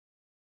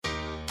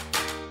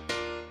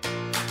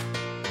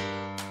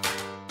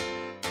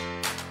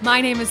My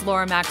name is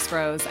Laura Max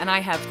Rose, and I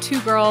have two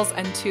girls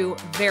and two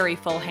very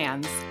full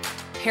hands.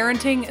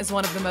 Parenting is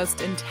one of the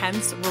most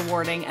intense,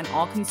 rewarding, and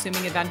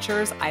all-consuming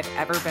adventures I've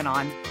ever been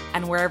on.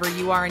 And wherever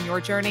you are in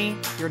your journey,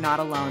 you're not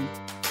alone.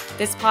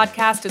 This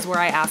podcast is where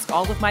I ask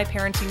all of my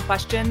parenting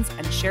questions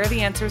and share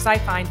the answers I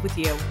find with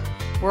you.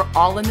 We're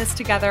all in this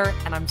together,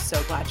 and I'm so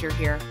glad you're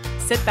here.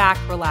 Sit back,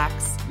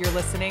 relax. You're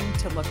listening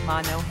to Look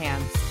Ma No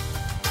Hands.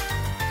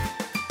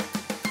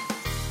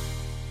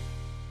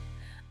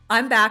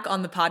 I'm back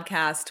on the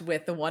podcast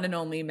with the one and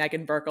only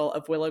Megan Burkle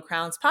of Willow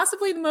Crowns,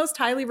 possibly the most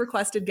highly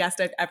requested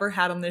guest I've ever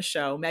had on this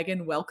show.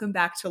 Megan, welcome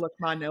back to Look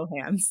Ma No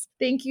Hands.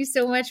 Thank you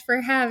so much for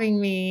having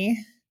me.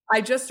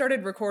 I just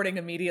started recording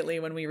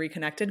immediately when we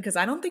reconnected because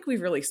I don't think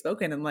we've really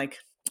spoken in like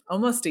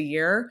almost a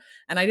year.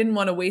 And I didn't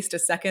want to waste a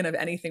second of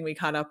anything we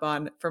caught up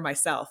on for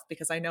myself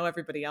because I know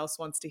everybody else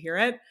wants to hear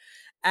it.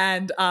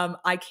 And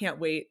I can't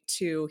wait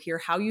to hear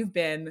how you've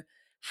been.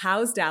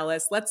 How's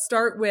Dallas? Let's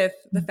start with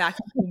the fact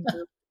that you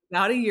moved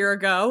about a year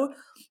ago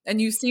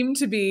and you seem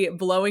to be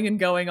blowing and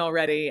going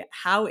already.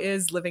 How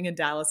is living in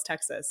Dallas,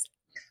 Texas?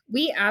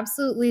 We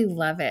absolutely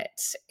love it.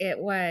 It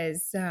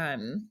was,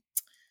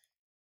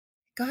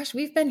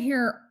 we've been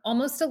here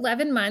almost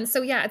 11 months.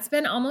 So yeah, it's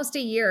been almost a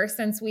year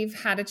since we've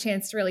had a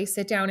chance to really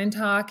sit down and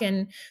talk.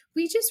 And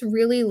we just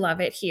really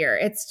love it here.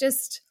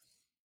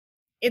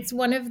 It's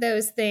one of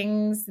those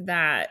things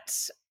that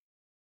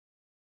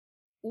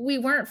we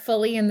weren't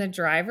fully in the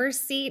driver's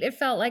seat. It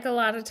felt like a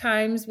lot of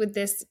times with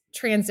this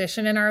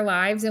transition in our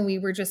lives, and we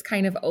were just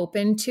kind of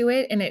open to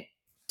it. And it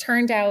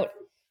turned out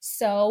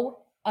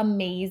so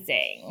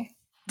amazing.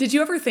 Did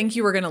you ever think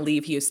you were going to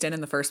leave Houston in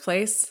the first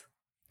place?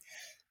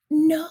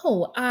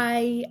 No,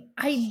 I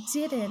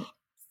didn't.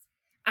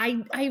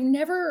 I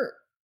never,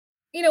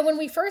 when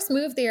we first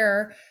moved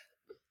there,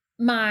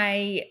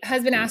 my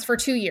husband asked for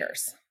 2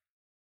 years.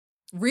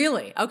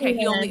 Really? Okay.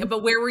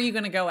 But where were you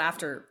going to go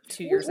after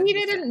 2 years? We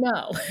didn't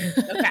know.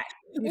 Okay.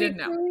 We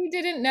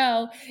didn't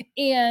know.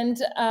 And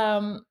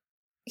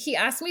he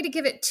asked me to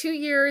give it 2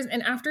 years.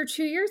 And after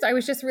 2 years, I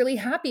was just really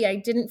happy. I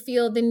didn't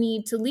feel the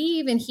need to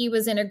leave. And he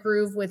was in a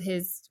groove with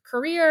his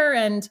career.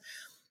 And,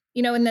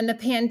 and then the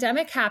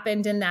pandemic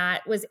happened. And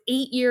that was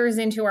 8 years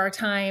into our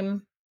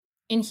time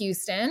in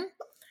Houston.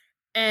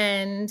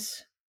 And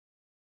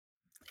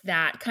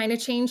that kind of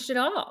changed it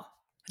all.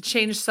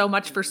 Changed so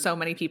much for so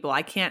many people.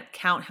 I can't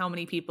count how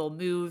many people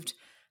moved,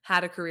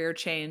 had a career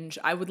change.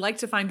 I would like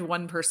to find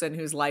one person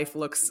whose life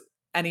looks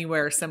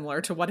anywhere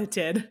similar to what it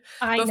did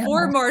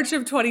before March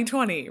of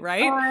 2020,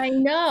 right? I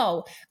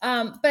know.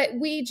 But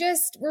we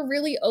just were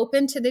really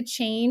open to the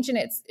change, and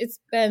it's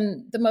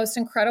been the most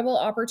incredible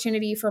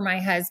opportunity for my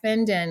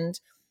husband. And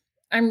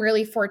I'm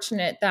really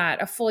fortunate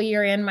that a full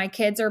year in, my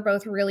kids are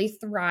both really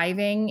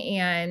thriving,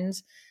 and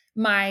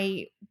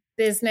my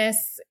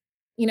business,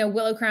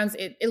 Willow Crowns,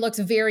 it looks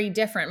very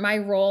different. My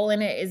role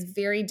in it is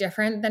very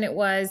different than it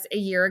was a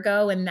year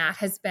ago. And that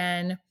has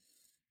been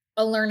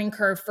a learning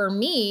curve for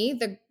me.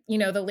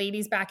 The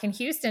ladies back in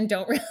Houston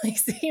don't really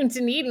seem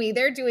to need me.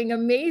 They're doing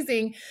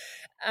amazing.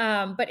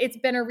 But it's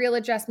been a real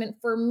adjustment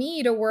for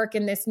me to work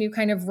in this new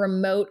kind of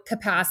remote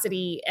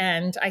capacity.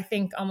 And I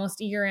think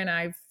almost a year in,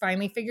 I've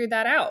finally figured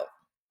that out.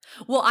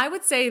 Well, I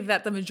would say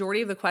that the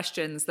majority of the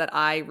questions that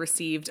I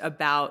received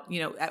about,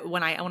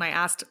 when I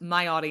asked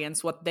my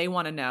audience what they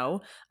want to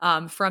know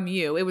from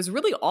you, it was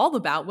really all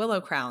about Willow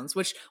Crowns,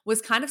 which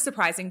was kind of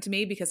surprising to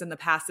me because in the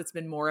past it's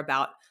been more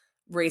about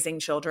raising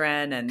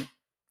children and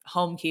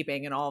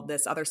homekeeping and all of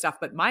this other stuff.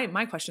 But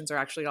my questions are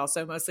actually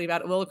also mostly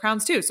about Willow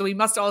Crowns too. So we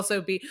must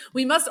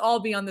all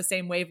be on the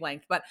same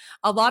wavelength. But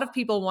a lot of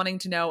people wanting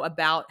to know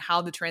about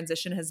how the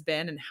transition has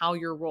been and how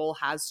your role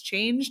has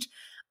changed.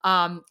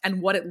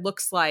 And what it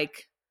looks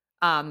like,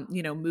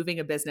 moving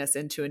a business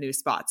into a new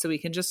spot. So we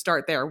can just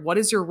start there. What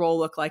does your role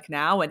look like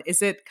now? And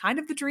is it kind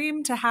of the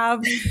dream to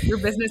have your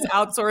business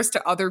outsourced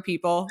to other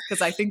people?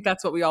 Because I think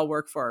that's what we all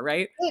work for,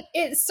 right?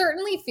 It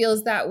certainly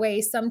feels that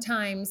way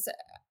sometimes.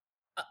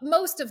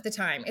 Most of the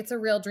time, it's a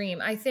real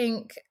dream. I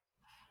think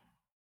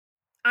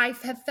I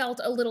have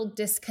felt a little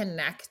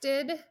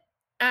disconnected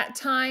at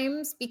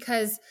times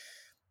because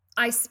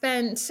I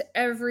spent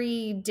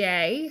every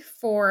day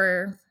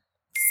for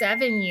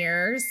 7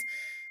 years.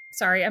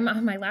 Sorry, I'm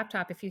on my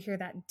laptop. If you hear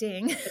that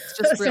ding, it's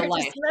just real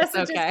life.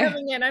 Messages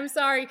coming in. I'm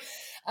sorry.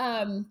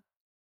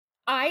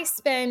 I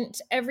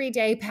spent every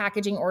day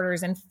packaging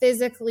orders and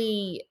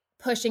physically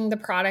pushing the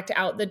product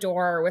out the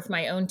door with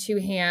my own 2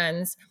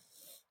 hands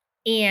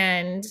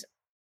and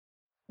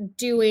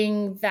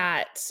doing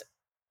that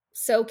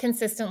so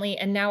consistently.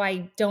 And now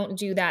I don't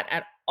do that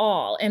at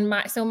all. And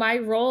my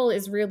role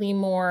is really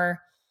more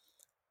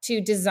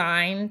to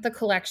design the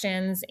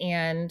collections.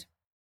 And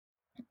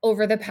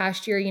over the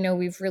past year,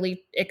 we've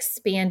really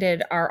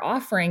expanded our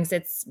offerings.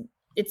 It's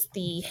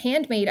the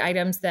handmade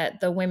items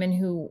that the women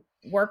who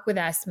work with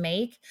us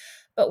make,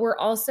 but we're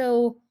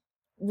also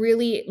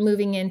really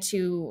moving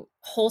into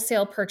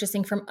wholesale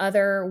purchasing from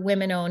other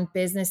women-owned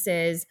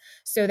businesses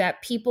so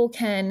that people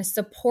can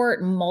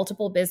support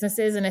multiple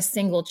businesses in a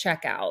single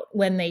checkout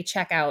when they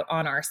check out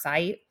on our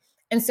site.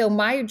 And so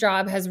my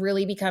job has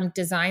really become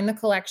design the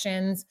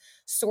collections,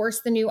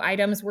 source the new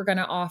items we're going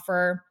to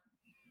offer,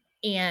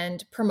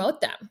 and promote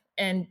them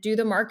and do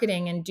the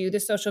marketing and do the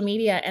social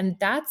media. And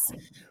that's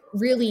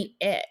really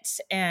it.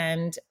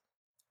 And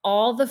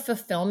all the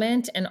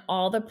fulfillment and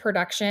all the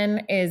production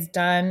is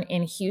done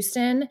in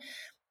Houston.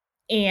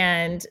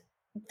 And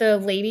the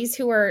ladies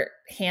who are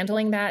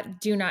handling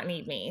that do not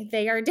need me.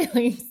 They are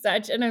doing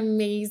such an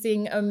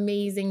amazing,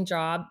 amazing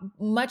job,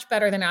 much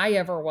better than I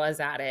ever was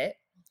at it.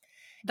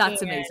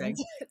 That's And amazing.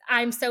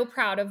 I'm so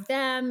proud of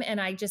them.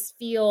 And I just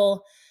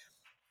feel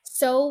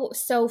so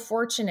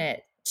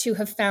fortunate to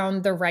have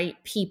found the right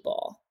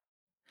people.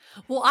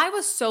 Well, I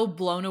was so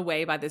blown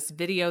away by this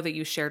video that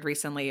you shared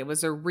recently. It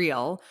was a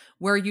reel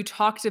where you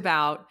talked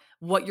about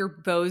what your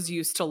bows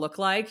used to look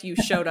like. You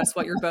showed us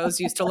what your bows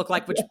used to look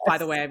like, which, by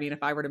the Yes. way, I mean,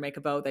 if I were to make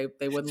a bow,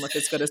 they wouldn't look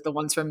as good as the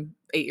ones from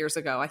 8 years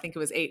ago. I think it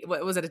was eight.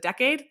 What was it? A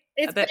decade?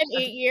 It's That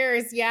been 8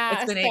 years. it's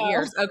Yeah. been So 8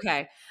 years.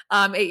 Okay.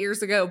 8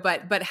 years ago,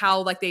 but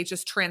how like they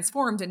just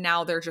transformed and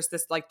now they're just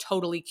this like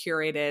totally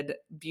curated,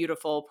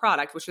 beautiful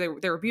product, which they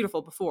were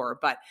beautiful before,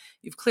 but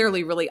you've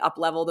clearly really up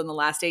leveled in the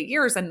last 8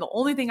 years. And the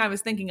only thing I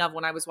was thinking of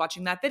when I was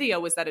watching that video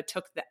was that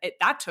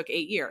that took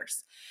 8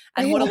 years.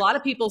 And what a yeah. lot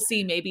of people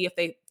see, maybe if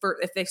they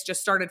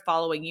just started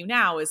following you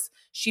now, is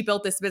she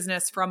built this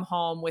business from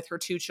home with her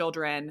 2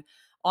 children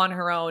on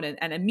her own,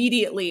 and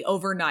immediately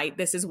overnight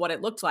this is what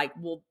it looked like.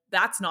 Well,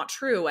 that's not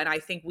true, and I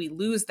think we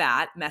lose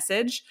that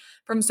message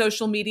from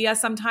social media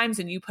sometimes.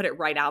 And you put it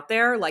right out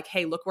there like,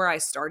 hey, look where I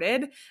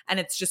started, and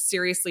it's just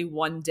seriously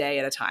one day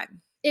at a time.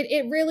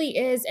 It really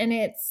is. And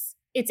it's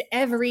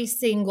every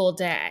single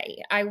day.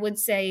 I would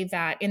say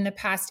that in the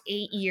past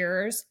 8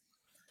 years,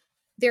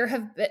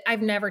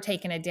 I've never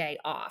taken a day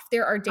off.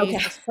 There are days Okay.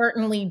 I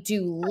certainly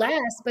do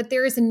less, but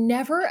there is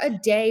never a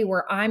day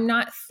where I'm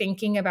not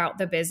thinking about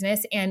the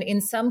business and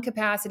in some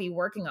capacity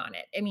working on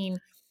it. I mean,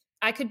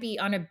 I could be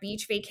on a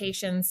beach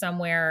vacation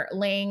somewhere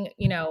laying,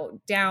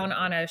 down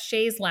on a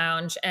chaise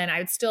lounge, and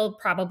I'd still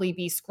probably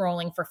be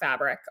scrolling for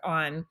fabric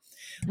on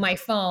my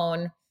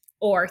phone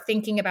or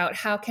thinking about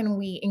how can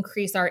we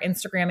increase our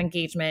Instagram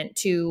engagement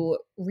to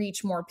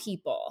reach more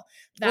people.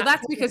 Well, That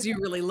that's because you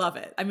really love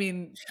it. I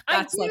mean,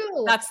 I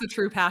do. that's the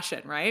true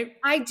passion, right?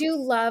 I do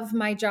love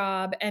my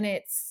job, and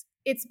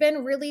it's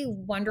been really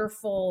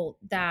wonderful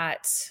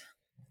that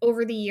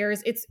over the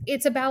years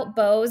it's about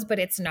bows, but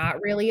it's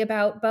not really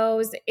about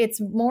bows.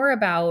 It's more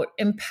about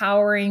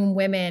empowering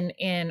women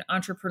in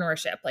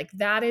entrepreneurship. Like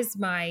that is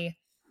my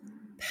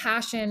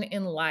passion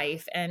in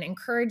life, and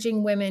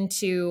encouraging women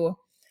to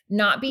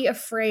not be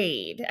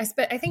afraid.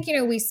 I think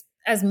we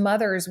as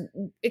mothers,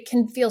 it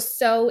can feel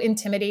so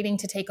intimidating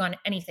to take on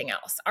anything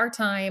else. Our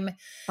time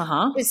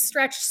Uh-huh. is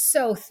stretched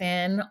so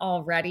thin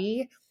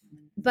already.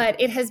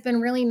 But it has been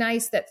really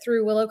nice that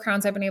through Willow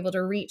Crowns, I've been able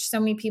to reach so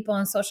many people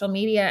on social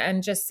media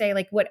and just say,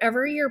 like,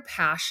 whatever you're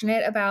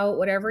passionate about,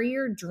 whatever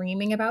you're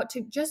dreaming about,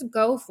 to just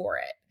go for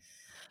it.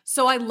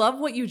 So I love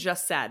what you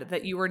just said,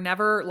 that you were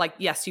never like,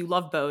 yes, you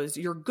love bows,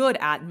 you're good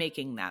at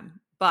making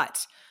them,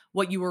 but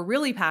what you were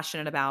really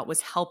passionate about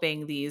was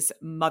helping these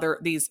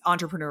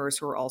entrepreneurs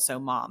who are also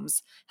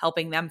moms,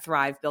 helping them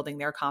thrive, building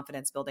their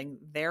confidence, building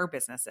their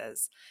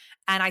businesses.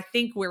 And I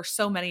think where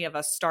so many of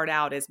us start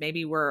out is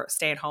maybe we're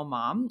stay-at-home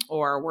mom,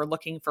 or we're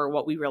looking for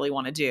what we really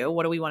want to do.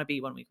 What do we want to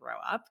be when we grow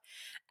up?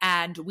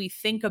 And we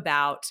think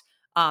about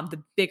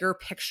the bigger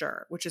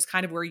picture, which is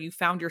kind of where you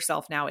found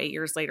yourself now 8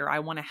 years later. I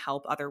want to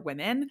help other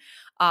women.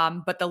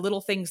 But the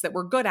little things that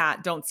we're good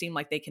at don't seem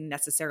like they can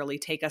necessarily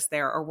take us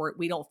there, or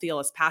we don't feel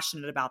as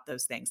passionate about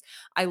those things.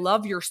 I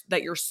love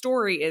that your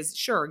story is,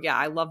 sure, yeah,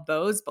 I love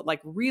bows, but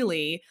like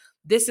really,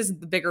 this is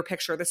the bigger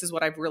picture. This is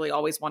what I've really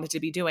always wanted to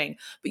be doing.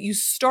 But you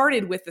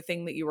started with the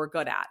thing that you were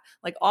good at.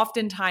 Like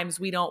oftentimes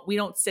we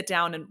don't sit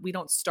down and we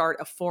don't start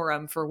a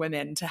forum for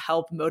women to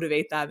help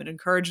motivate them and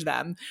encourage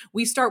them.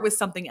 We start with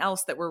something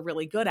else that we're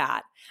really good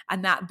at,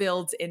 and that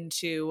builds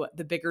into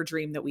the bigger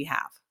dream that we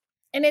have.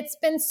 And it's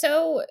been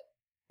so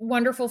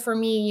wonderful for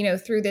me,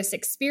 through this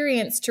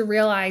experience to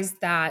realize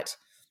that,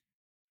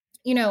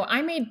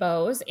 I made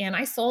bows and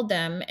I sold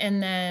them,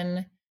 and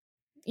then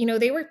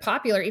they were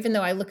popular, even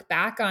though I look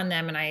back on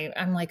them and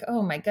I'm like,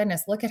 oh my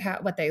goodness, look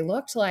at what they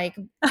looked like.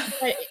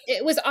 But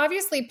it was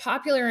obviously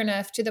popular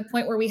enough to the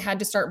point where we had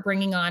to start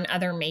bringing on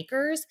other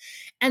makers.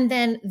 And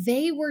then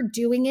they were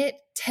doing it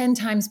 10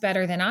 times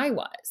better than I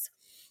was.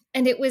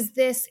 And it was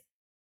this,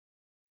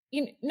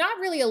 not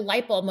really a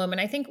light bulb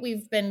moment. I think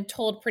we've been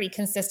told pretty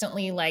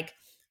consistently, like,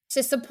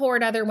 to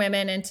support other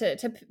women and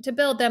to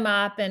build them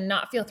up and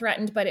not feel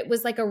threatened. But it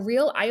was like a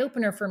real eye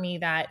opener for me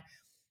that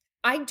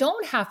I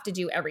don't have to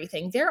do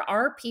everything. There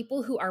are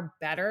people who are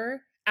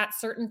better at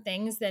certain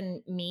things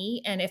than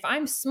me. And if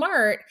I'm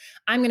smart,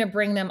 I'm going to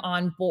bring them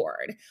on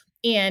board.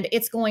 And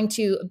it's going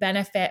to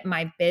benefit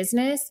my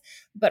business.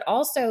 But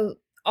also,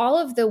 all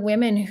of the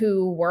women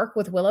who work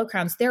with Willow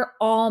Crowns, they're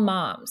all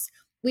moms.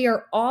 We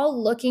are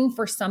all looking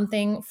for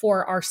something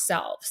for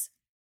ourselves.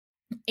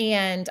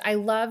 And I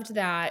loved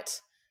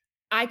that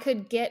I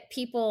could get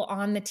people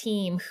on the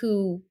team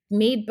who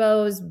made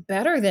bows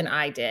better than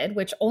I did,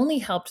 which only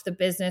helped the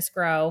business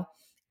grow.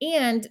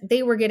 And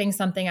they were getting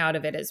something out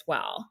of it as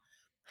well.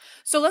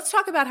 So let's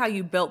talk about how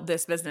you built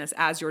this business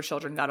as your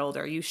children got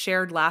older. You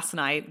shared last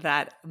night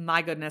that,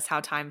 my goodness, how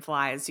time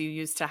flies. You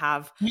used to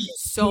have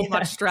so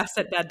much Yes. stress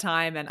at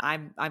bedtime, and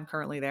I'm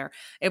currently there.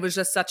 It was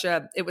just such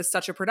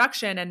a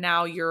production, and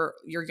now your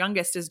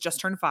youngest is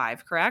just turned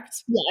 5,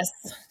 correct?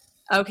 Yes.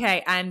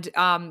 Okay, and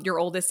your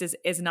oldest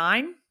is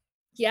 9.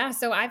 Yeah.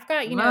 So I've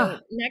got, Ugh.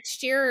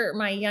 next year,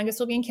 my youngest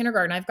will be in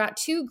kindergarten. I've got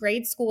 2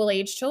 grade school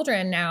age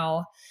children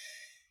now.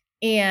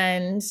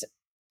 And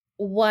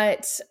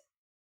what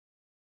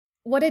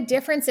what a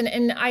difference.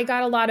 And I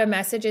got a lot of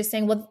messages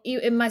saying, well,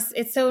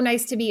 it's so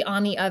nice to be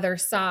on the other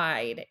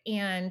side.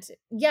 And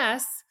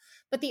yes,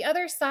 but the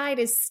other side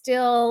is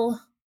still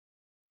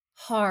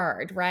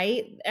hard,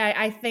 right?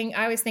 I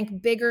always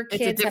think bigger It's a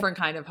kids have, different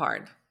kind of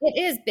hard. it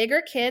is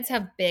bigger kids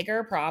have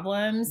bigger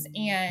problems.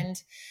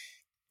 And,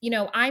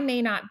 I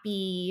may not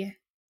be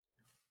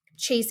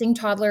chasing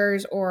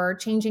toddlers or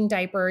changing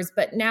diapers,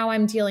 but now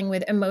I'm dealing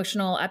with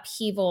emotional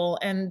upheaval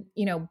and,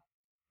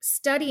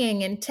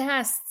 studying and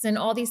tests and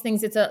all these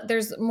things.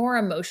 There's more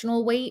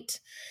emotional weight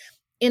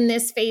in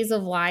this phase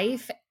of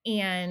life.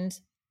 And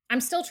I'm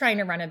still trying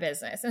to run a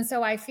business. And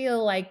so I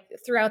feel like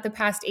throughout the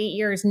past 8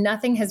 years,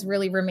 nothing has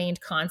really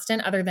remained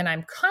constant other than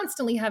I'm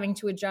constantly having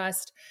to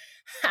adjust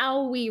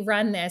how we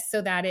run this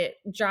so that it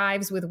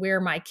jives with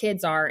where my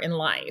kids are in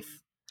life.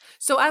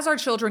 So as our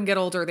children get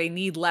older, they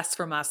need less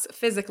from us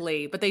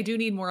physically, but they do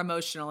need more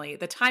emotionally.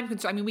 The time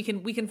constraint, I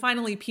mean, we can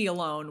finally pee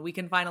alone. We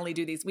can finally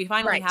do these. We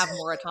finally Right. have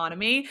more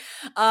autonomy.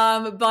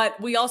 But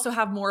we also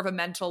have more of a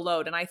mental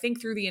load. And I think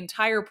through the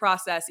entire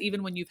process,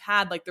 even when you've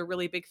had like the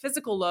really big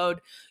physical load,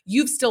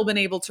 you've still been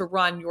able to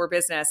run your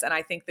business. And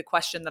I think the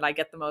question that I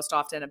get the most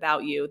often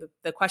about you,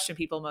 the question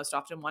people most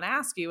often want to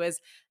ask you is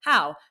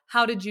how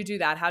did you do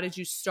that? How did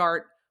you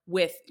start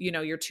with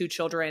your 2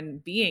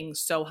 children being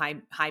so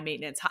high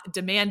maintenance,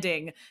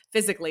 demanding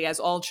physically,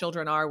 as all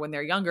children are when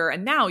they're younger,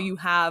 and now you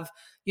have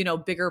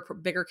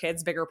bigger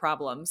kids, bigger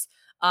problems.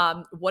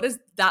 What is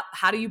that?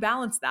 How do you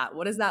balance that?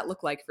 What does that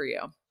look like for you?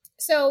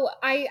 So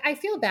I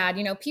feel bad.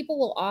 People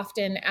will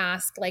often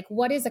ask, like,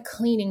 what is a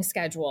cleaning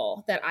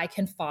schedule that I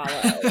can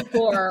follow?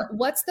 Or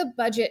what's the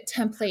budget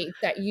template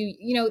that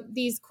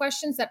these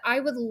questions that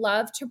I would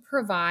love to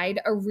provide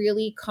a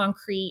really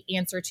concrete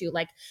answer to.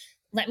 Like,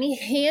 let me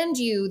hand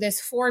you this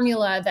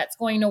formula that's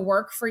going to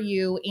work for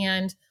you.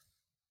 And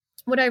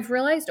what I've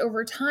realized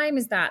over time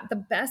is that the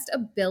best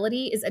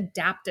ability is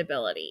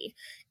adaptability.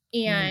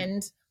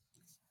 And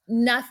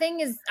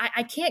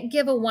I can't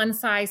give a one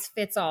size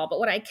fits all, but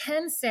what I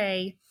can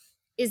say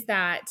is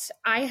that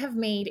I have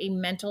made a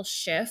mental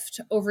shift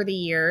over the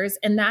years.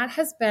 And that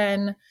has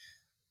been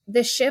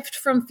the shift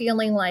from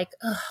feeling like,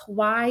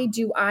 why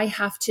do I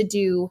have to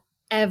do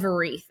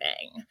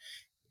everything?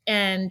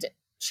 And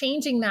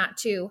changing that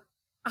to,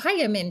 I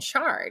am in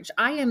charge.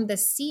 I am the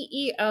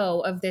CEO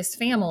of this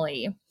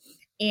family.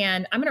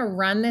 And I'm going to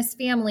run this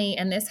family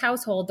and this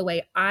household the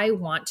way I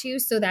want to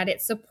so that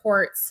it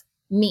supports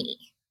me.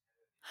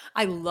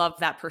 I love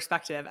that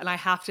perspective. And I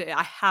have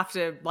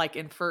to like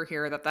infer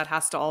here that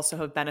has to also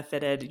have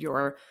benefited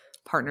your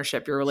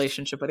partnership, your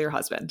relationship with your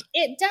husband.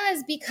 It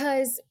does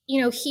because,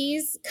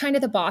 he's kind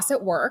of the boss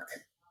at work.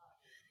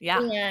 Yeah.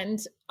 And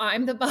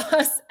I'm the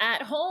boss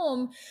at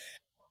home.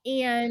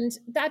 And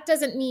that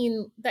doesn't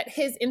mean that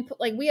his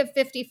input, like we have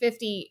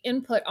 50-50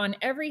 input on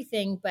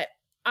everything, but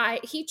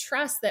he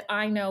trusts that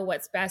I know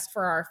what's best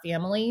for our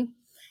family.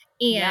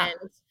 And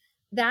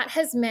that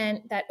has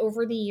meant that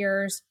over the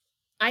years,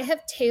 I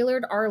have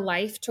tailored our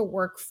life to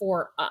work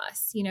for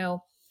us.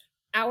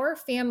 Our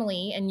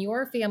family and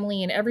your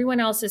family and everyone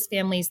else's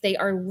families, they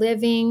are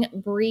living,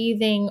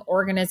 breathing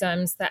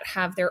organisms that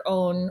have their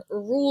own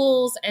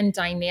rules and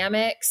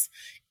dynamics.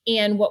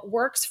 And what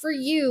works for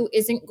you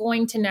isn't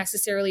going to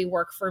necessarily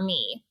work for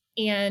me.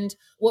 And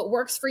what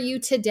works for you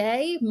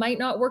today might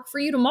not work for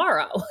you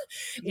tomorrow.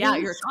 Yeah,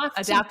 your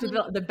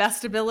adaptability. The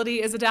best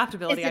ability is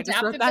adaptability. I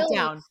just wrote that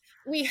down.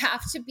 We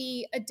have to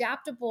be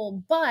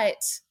adaptable,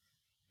 but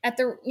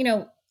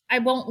I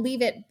won't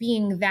leave it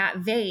being that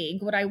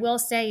vague. What I will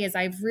say is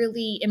I've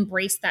really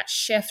embraced that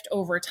shift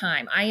over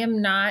time. I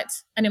am not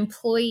an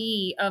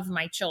employee of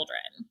my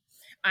children.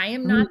 I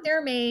am not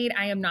their maid.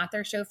 I am not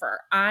their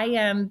chauffeur. I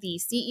am the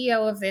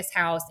CEO of this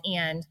house.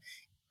 And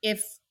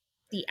if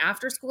the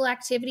after school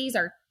activities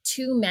are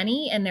too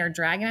many and they're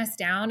dragging us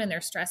down and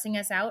they're stressing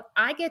us out,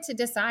 I get to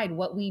decide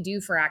what we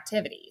do for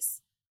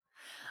activities.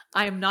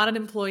 I am not an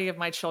employee of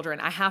my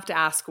children. I have to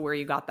ask where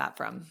you got that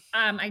from.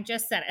 I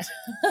just said it.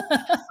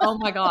 Oh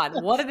my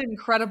God. What an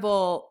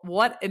incredible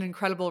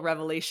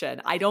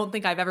revelation. I don't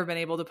think I've ever been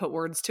able to put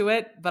words to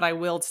it, but I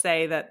will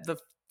say that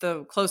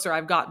the closer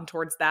I've gotten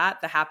towards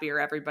that, the happier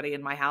everybody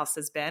in my house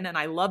has been. And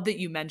I love that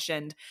you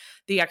mentioned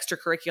the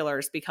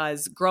extracurriculars,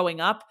 because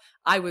growing up,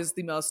 I was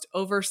the most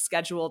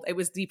overscheduled. It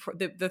was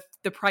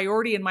the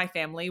priority in my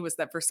family was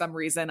that for some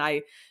reason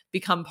I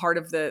become part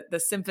of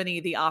the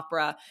symphony, the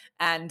opera,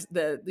 and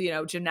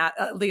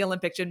the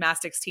Olympic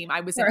gymnastics team.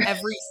 I was in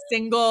every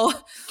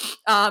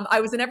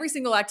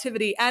single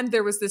activity, and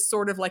there was this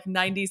sort of like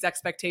 90s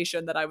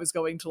expectation that I was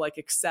going to like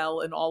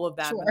excel in all of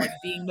them. Sure. And like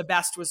being the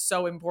best was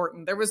so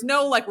important. There was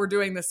no like, we're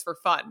doing this for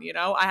fun,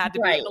 I had to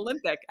be an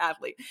Olympic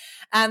athlete.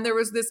 And there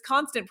was this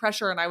constant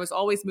pressure, and I was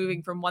always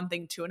moving from one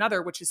thing to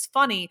another, which is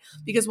funny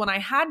because when I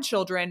had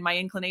children, my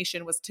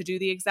inclination was to do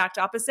the exact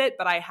opposite,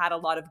 but I had a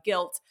lot of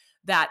guilt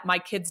that my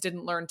kids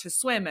didn't learn to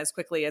swim as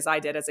quickly as I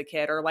did as a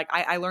kid, or like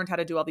I learned how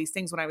to do all these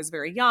things when I was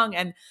very young,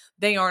 and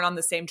they aren't on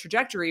the same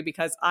trajectory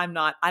because I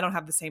don't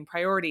have the same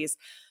priorities.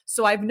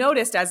 So I've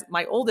noticed as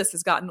my oldest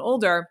has gotten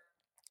older,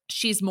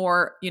 she's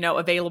more,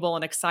 available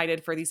and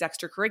excited for these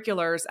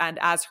extracurriculars. And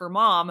as her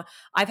mom,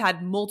 I've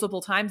had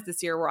multiple times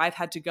this year where I've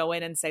had to go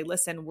in and say,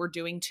 listen, we're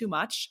doing too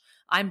much.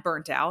 I'm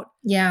burnt out.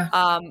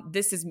 Yeah.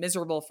 This is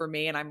miserable for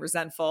me and I'm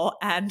resentful.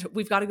 And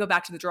we've got to go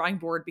back to the drawing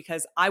board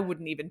because I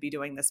wouldn't even be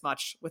doing this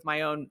much with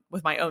my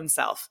own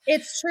self.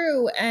 It's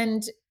true.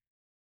 And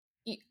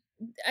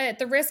at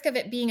the risk of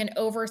it being an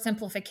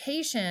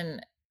oversimplification,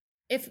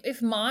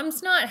 if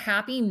mom's not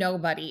happy,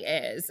 nobody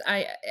is.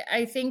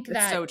 I think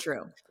that's so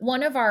true.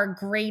 One of our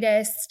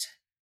greatest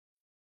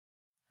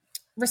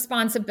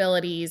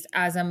responsibilities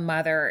as a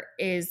mother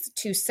is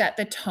to set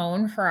the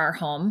tone for our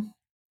home.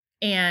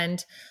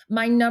 And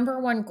my number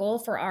one goal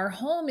for our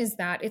home is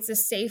that it's a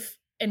safe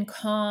and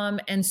calm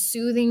and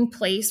soothing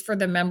place for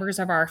the members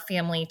of our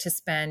family to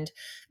spend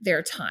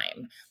their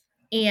time.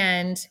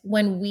 And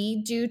when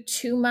we do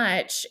too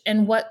much,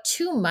 and what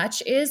too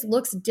much is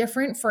looks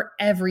different for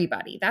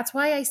everybody. That's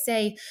why I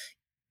say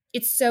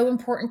it's so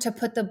important to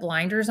put the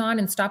blinders on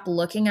and stop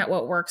looking at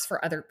what works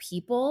for other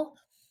people.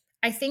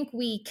 I think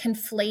we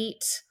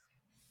conflate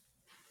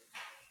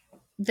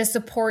the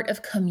support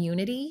of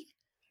community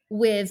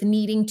with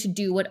needing to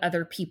do what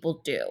other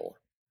people do.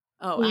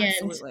 Oh, and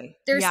absolutely.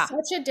 There's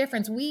such a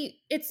difference.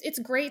 It's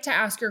great to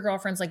ask your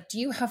girlfriends, like, do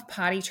you have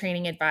potty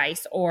training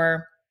advice,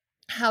 or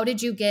how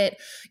did you get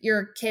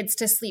your kids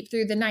to sleep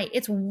through the night?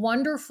 It's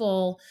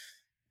wonderful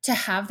to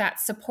have that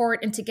support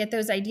and to get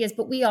those ideas.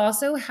 But we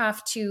also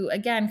have to,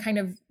 again, kind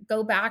of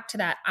go back to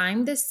that.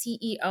 I'm the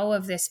CEO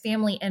of this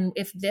family. And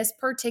if this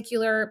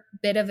particular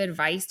bit of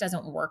advice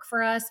doesn't work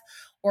for us,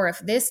 or if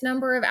this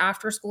number of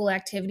after school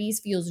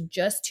activities feels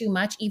just too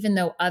much, even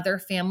though other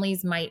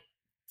families might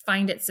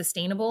find it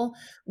sustainable,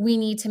 we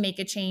need to make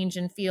a change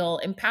and feel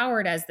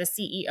empowered as the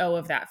CEO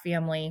of that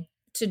family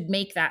to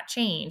make that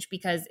change,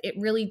 because it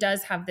really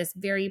does have this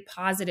very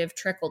positive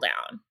trickle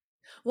down.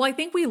 Well, I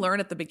think we learn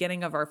at the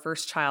beginning of our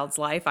first child's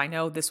life. I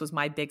know this was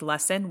my big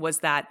lesson, was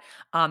that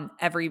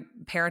every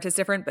parent is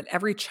different, but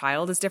every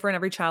child is different.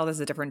 Every child has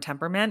a different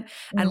temperament.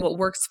 Mm-hmm. And what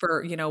works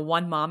for,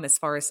 one mom as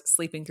far as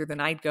sleeping through the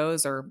night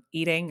goes, or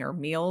eating or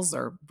meals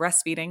or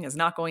breastfeeding, is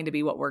not going to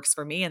be what works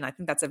for me. And I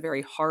think that's a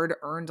very hard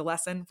earned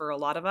lesson for a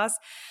lot of us.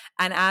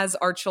 And as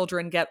our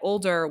children get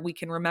older, we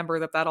can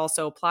remember that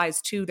also applies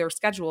to their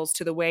schedules,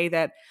 to the way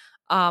that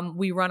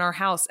we run our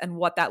house and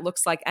what that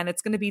looks like. And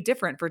it's going to be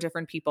different for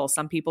different people.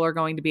 Some people are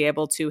going to be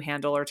able to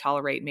handle or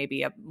tolerate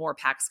maybe a more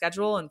packed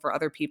schedule. And for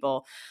other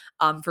people,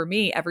 for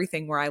me,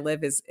 everything where I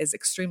live is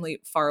extremely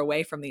far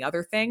away from the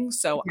other thing.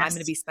 So yes. I'm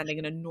going to be spending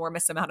an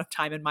enormous amount of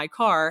time in my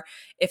car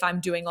if I'm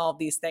doing all of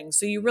these things.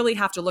 So you really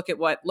have to look at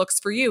what looks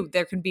for you.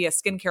 There can be a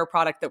skincare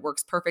product that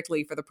works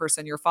perfectly for the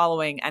person you're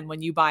following. And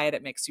when you buy it,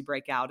 it makes you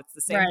break out. It's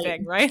the same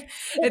thing, right?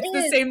 It's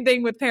the same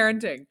thing with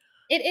parenting.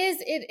 It is.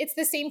 It's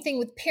the same thing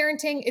with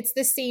parenting. It's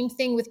the same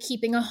thing with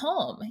keeping a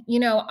home.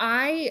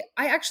 I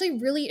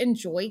actually really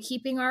enjoy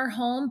keeping our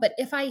home, but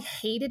if I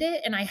hated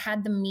it and I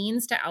had the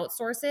means to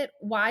outsource it,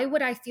 why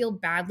would I feel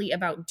badly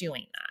about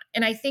doing that?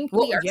 And I think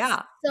we are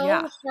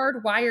so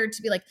hardwired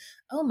to be like,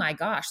 oh my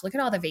gosh, look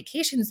at all the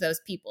vacations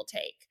those people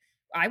take.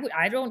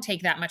 I don't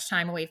take that much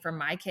time away from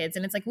my kids.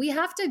 And it's like, we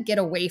have to get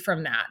away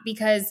from that,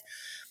 because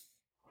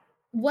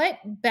what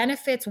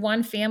benefits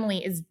one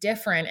family is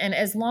different. And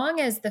as long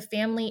as the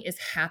family is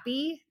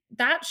happy,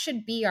 that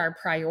should be our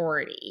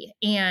priority.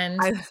 And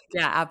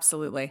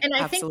absolutely. And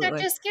I think that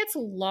just gets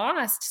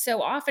lost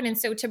so often. And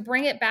so to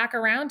bring it back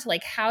around to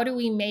like, how do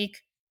we make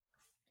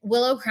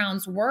Willow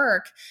Crowns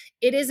work?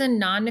 It is a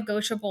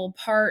non-negotiable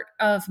part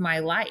of my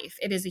life.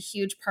 It is a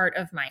huge part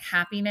of my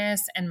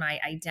happiness and my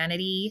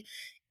identity.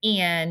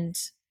 And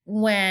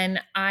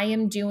when I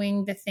am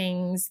doing the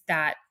things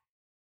that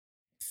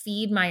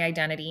feed my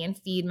identity and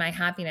feed my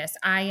happiness,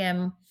 I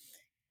am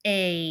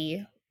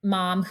a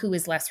mom who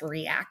is less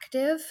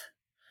reactive.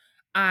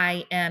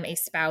 I am a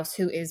spouse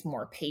who is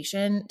more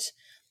patient.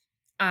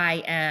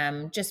 I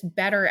am just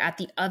better at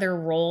the other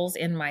roles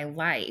in my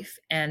life.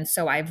 And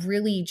so I've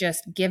really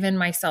just given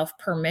myself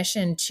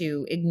permission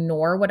to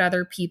ignore what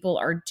other people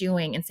are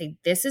doing and say,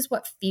 this is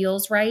what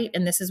feels right.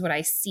 And this is what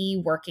I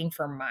see working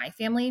for my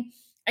family.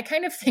 I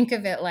kind of think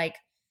of it like,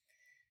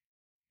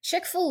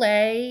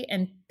 Chick-fil-A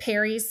and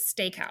Perry's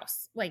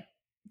Steakhouse, like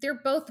they're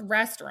both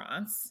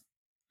restaurants,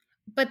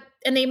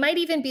 and they might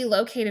even be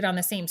located on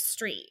the same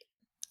street.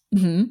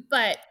 Mm-hmm.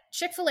 But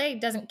Chick-fil-A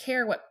doesn't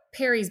care what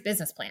Perry's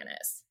business plan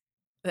is.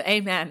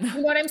 Amen. You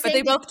know what I'm But saying?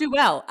 they both do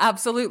well.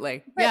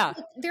 Absolutely. But Yeah.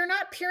 they're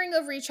not peering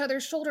over each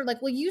other's shoulder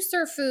like, well, you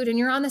serve food and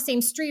you're on the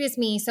same street as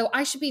me, so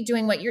I should be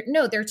doing what you're.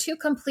 No, they're two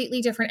completely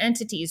different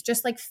entities,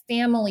 just like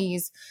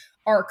families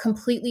are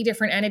completely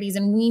different entities.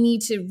 And we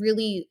need to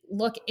really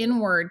look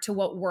inward to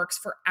what works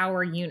for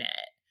our unit.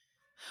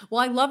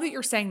 Well, I love that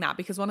you're saying that,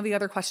 because one of the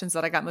other questions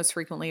that I got most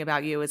frequently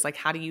about you is like,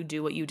 how do you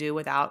do what you do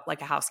without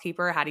like a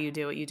housekeeper? How do you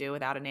do what you do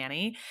without a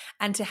nanny?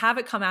 And to have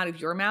it come out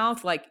of your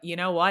mouth, like, you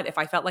know what, if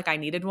I felt like I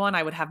needed one,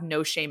 I would have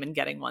no shame in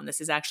getting one.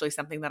 This is actually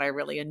something that I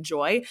really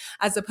enjoy,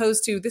 as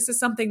opposed to this is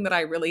something that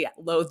I really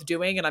loathe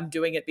doing and I'm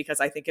doing it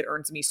because I think it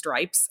earns me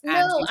stripes, and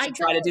No, you should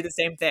try to do the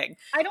same thing.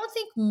 I don't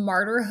think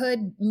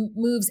martyrhood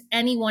moves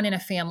anyone in a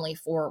family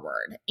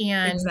forward.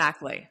 And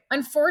Exactly.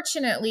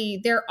 unfortunately,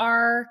 there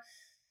are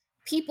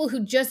people who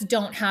just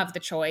don't have the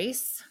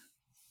choice.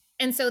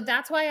 And so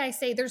that's why I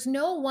say there's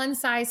no one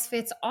size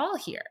fits all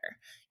here.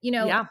 You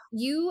know, Yeah.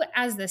 you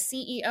as the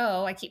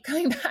CEO, I keep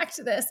coming back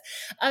to this,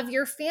 of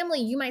your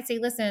family, you might say,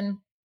 listen,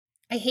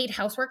 I hate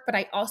housework, but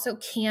I also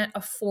can't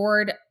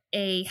afford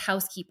a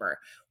housekeeper.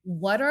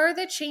 What are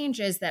the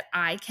changes that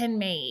I can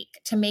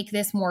make to make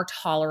this more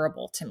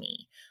tolerable to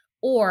me?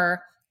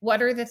 Or what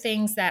are the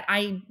things that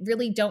I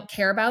really don't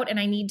care about?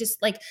 And I need to,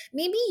 like,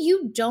 maybe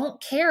you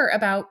don't care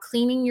about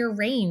cleaning your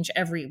range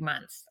every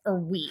month or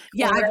week.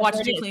 Yeah. Or I've whatever watched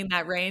it you is. clean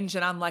that range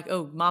and I'm like,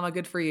 oh, mama,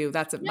 good for you.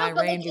 That's it. No, My but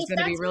like range is going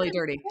to be really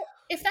dirty.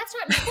 if that's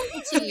not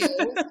important to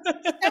you,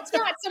 if that's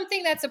not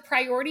something that's a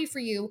priority for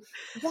you,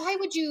 why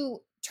would you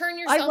turn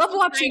I yourself love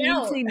watching inside you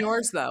out? clean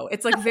yours though.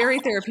 It's like very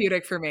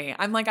therapeutic for me.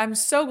 I'm like, I'm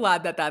so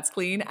glad that that's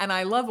clean. And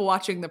I love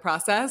watching the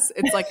process.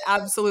 It's like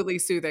absolutely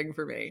soothing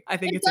for me. I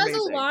think It it's does a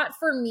amazing. lot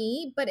for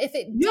me, but if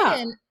it Yeah.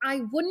 didn't,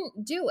 I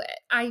wouldn't do it.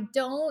 I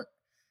don't,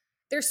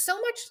 there's so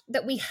much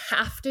that we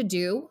have to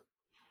do.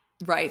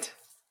 Right.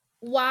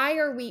 Why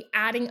are we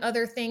adding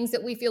other things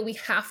that we feel we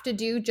have to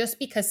do just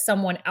because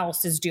someone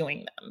else is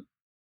doing them?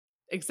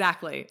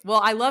 Exactly. Well,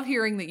 I love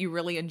hearing that you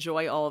really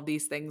enjoy all of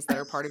these things that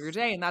are part of your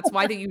day, and that's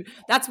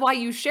why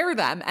you share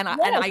them. And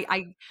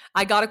Yes.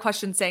 I got a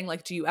question saying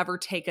like, do you ever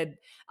do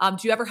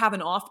you ever have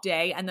an off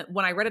day? And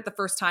when I read it the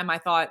first time, I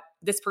thought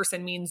this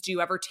person means, do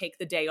you ever take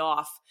the day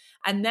off?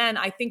 And then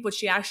I think what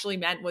she actually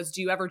meant was,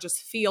 do you ever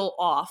just feel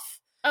off?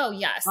 Oh,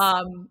 yes.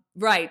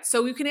 Right.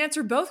 So you can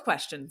answer both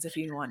questions if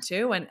you want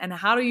to. And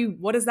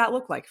what does that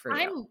look like for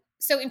you?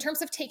 So in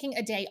terms of taking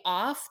a day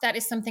off, that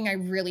is something I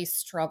really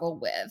struggle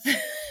with.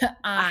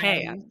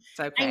 Hey, it's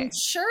okay. I'm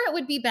sure it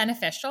would be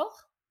beneficial.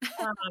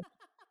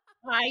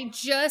 I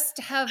just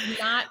have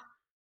not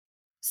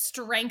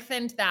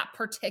strengthened that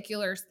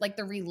particular, like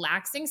the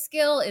relaxing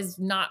skill is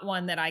not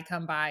one that I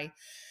come by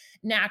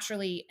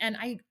naturally. And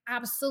I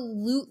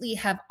absolutely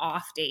have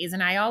off days.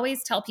 And I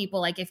always tell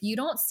people, like, if you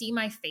don't see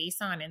my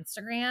face on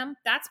Instagram,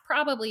 that's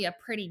probably a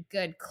pretty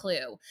good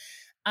clue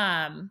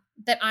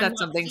that That's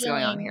something's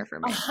going on here for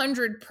me.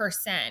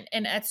 100%.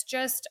 And it's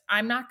just,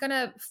 I'm not going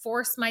to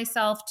force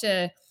myself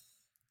to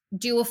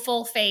do a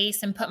full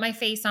face and put my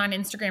face on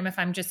Instagram if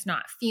I'm just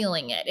not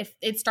feeling it. If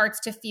it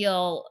starts to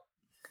feel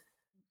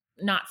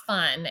not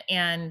fun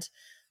and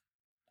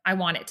I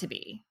want it to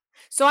be.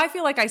 So I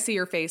feel like I see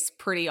your face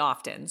pretty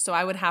often. So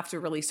I would have to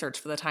really search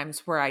for the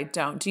times where I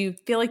don't. Do you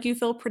feel like you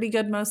feel pretty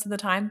good most of the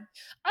time?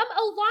 A lot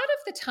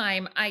of the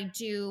time I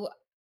do,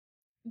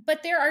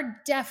 but there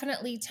are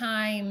definitely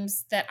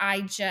times that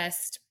I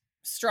just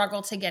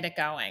struggle to get it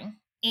going.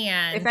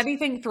 And if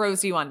anything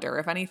throws you under,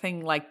 if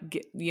anything like,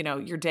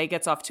 your day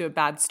gets off to a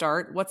bad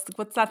start,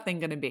 what's that thing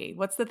going to be?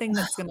 What's the thing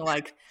that's going to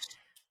like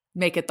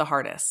make it the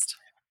hardest?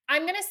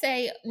 I'm going to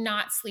say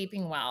not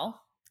sleeping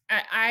well.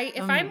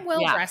 If I'm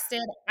well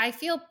rested, I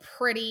feel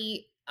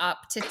pretty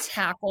up to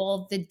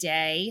tackle the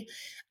day.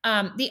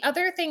 The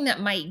other thing that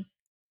might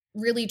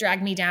really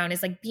drag me down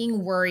is like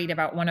being worried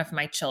about one of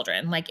my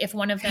children. Like if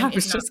one of them I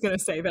was just going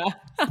to say that.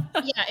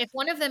 Yeah, if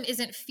one of them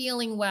isn't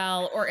feeling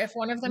well, or if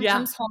one of them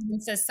comes home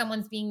and says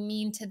someone's being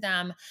mean to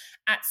them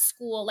at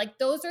school, like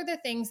those are the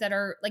things that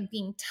are like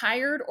being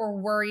tired or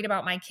worried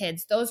about my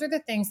kids. Those are the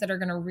things that are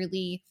going to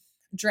really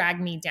drag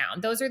me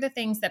down. Those are the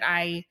things that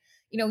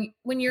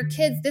when you're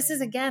kids, this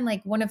is again,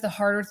 like one of the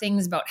harder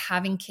things about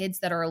having kids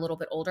that are a little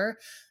bit older.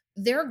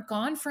 They're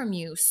gone from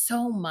you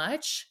so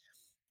much.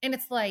 And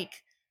it's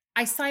like,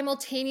 I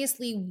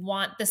simultaneously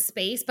want the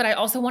space, but I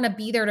also want to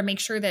be there to make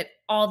sure that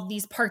all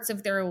these parts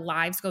of their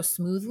lives go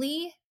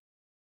smoothly,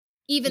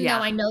 even though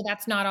I know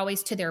that's not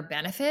always to their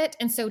benefit.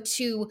 And so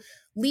to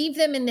leave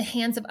them in the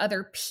hands of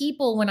other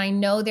people when I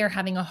know they're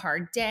having a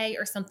hard day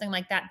or something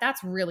like that,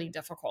 that's really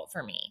difficult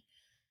for me.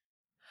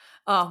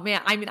 Oh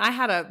man, I mean, I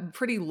had a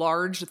pretty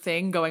large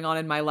thing going on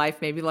in my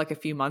life maybe like a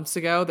few months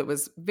ago that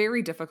was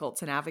very difficult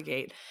to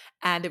navigate,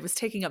 and it was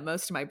taking up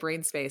most of my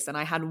brain space. And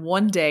I had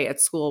one day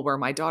at school where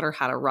my daughter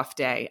had a rough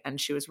day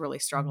and she was really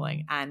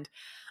struggling. And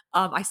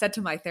I said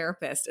to my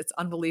therapist, it's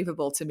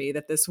unbelievable to me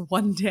that this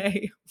one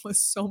day was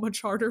so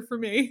much harder for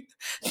me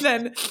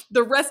than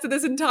the rest of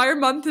this entire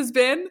month has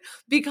been,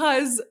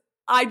 because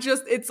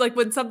it's like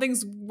when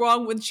something's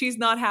wrong, when she's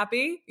not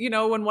happy,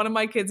 when one of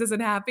my kids isn't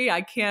happy,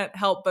 I can't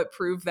help but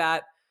prove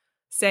that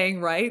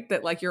saying right,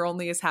 that like you're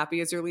only as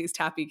happy as your least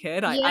happy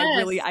kid. I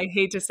really, Yes. I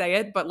hate to say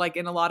it, but like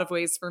in a lot of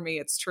ways for me,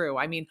 it's true.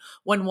 I mean,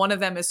 when one of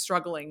them is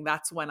struggling,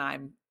 that's when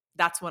I'm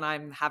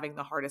having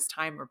the hardest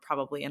time, or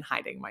probably in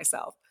hiding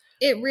myself.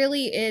 It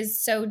really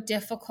is so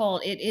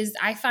difficult.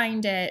 I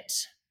find it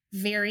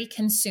very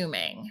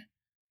consuming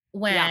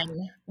Yeah.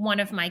 when one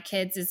of my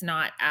kids is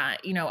not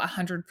at,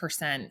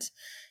 100%.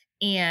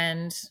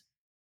 And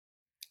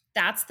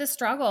that's the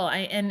struggle.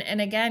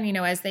 And again,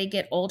 as they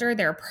get older,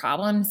 their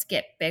problems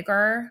get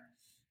bigger.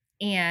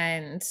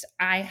 And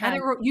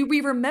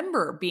We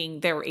remember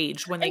being their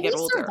age when they and get we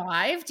older.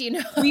 survived.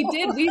 We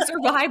did. We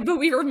survived, but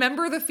we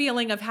remember the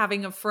feeling of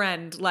having a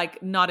friend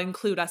like not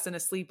include us in a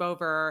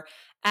sleepover,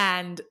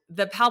 and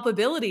the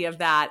palpability of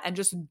that, and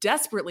just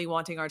desperately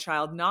wanting our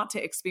child not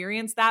to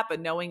experience that, but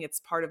knowing it's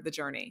part of the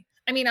journey.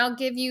 I mean, I'll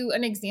give you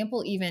an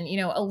example even.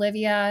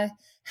 Olivia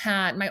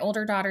my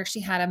older daughter, she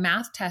had a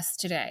math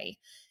test today,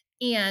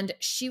 and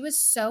she was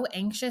so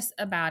anxious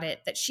about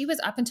it that she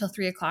was up until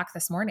 3 o'clock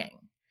this morning.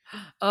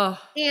 Oh,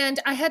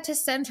 And I had to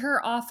send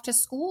her off to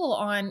school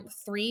on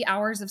 3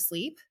 hours of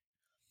sleep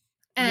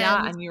yeah.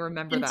 and And you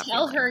remember and that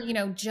tell feeling.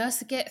 her,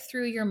 just get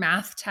through your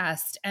math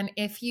test. And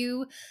if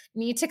you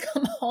need to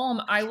come home,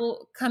 I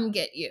will come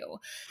get you.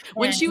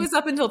 When she And was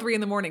up until 3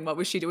 in the morning, what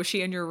was she doing? Was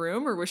she in your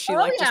room, or was she oh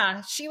like just,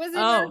 yeah, she was in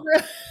her oh,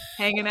 room.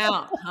 hanging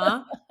out,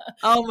 huh?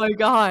 Oh my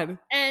God.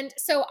 And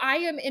so I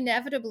am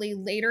inevitably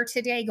later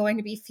today going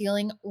to be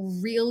feeling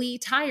really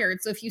tired.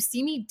 So if you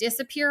see me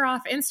disappear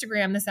off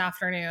Instagram this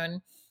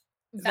afternoon,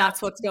 That's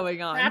that's what's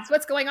going on. that's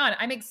what's going on.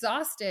 I'm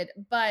exhausted,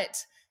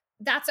 but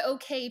that's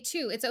okay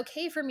too. It's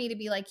okay for me to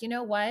be like, you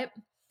know what?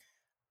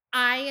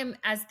 I am,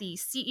 as the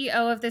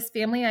CEO of this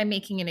family, I'm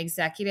making an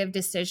executive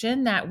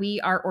decision that we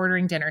are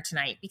ordering dinner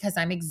tonight because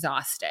I'm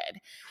exhausted.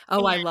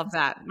 Oh, I And love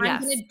that. I'm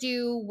going Yes. to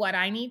do what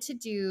I need to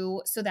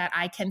do so that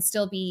I can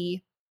still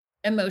be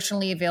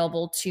emotionally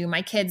available to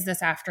my kids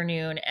this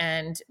afternoon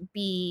and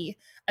be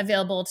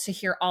available to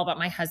hear all about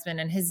my husband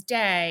and his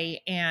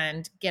day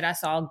and get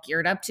us all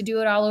geared up to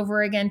do it all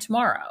over again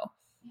tomorrow.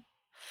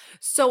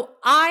 So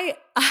I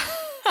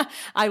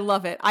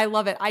love it. I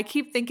love it. I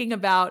keep thinking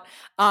about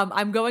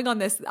I'm going on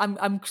this,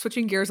 I'm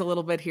switching gears a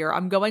little bit here.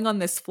 I'm going on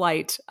this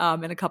flight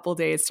in a couple of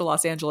days to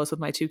Los Angeles with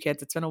my two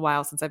kids. It's been a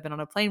while since I've been on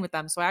a plane with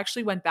them. So I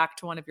actually went back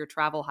to one of your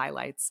travel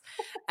highlights,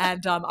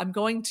 and I'm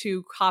going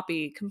to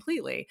copy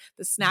completely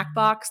the snack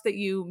box that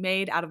you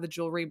made out of the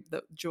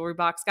jewelry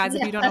box. Guys,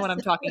 if you don't know Yes. what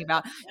I'm talking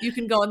about, you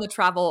can go on the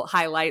travel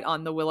highlight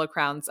on the Willow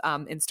Crowns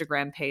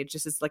Instagram page.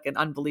 This is like an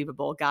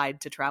unbelievable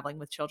guide to traveling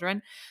with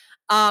children.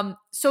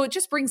 So it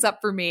just brings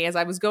up for me, as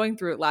I was going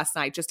through it last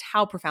night, just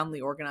how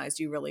profoundly organized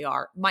you really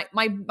are.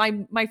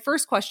 My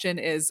first question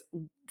is,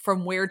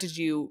 from where did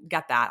you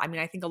get that? I mean,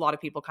 I think a lot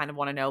of people kind of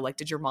want to know, like,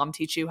 did your mom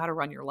teach you how to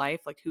run your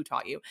life? Like, who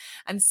taught you?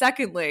 And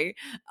secondly,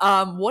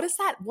 what does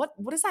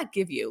that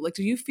give you? Like,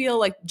 do you feel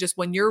like just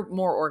when you're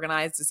more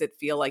organized, does it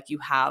feel like you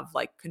have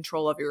like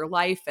control of your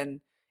life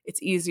and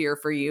it's easier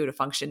for you to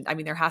function? I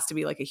mean, there has to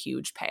be like a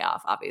huge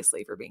payoff,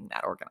 obviously, for being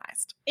that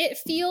organized. It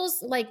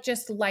feels like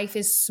just life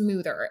is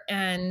smoother.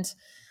 And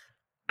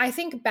I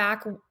think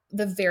back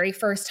the very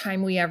first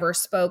time we ever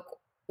spoke,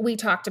 we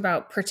talked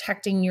about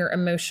protecting your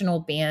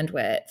emotional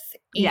bandwidth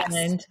Yes.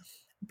 and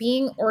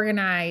being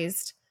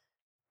organized.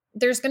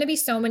 There's going to be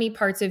so many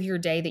parts of your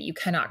day that you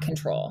cannot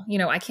control.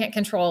 I can't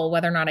control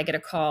whether or not I get a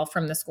call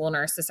from the school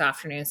nurse this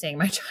afternoon saying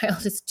my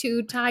child is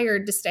too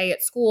tired to stay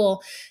at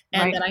school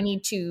and Right. that I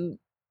need to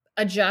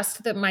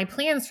adjust my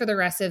plans for the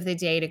rest of the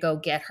day to go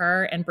get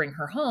her and bring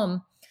her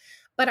home.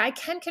 But I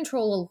can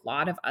control a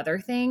lot of other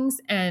things,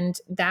 and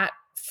that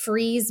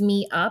frees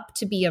me up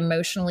to be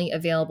emotionally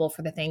available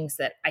for the things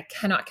that I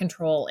cannot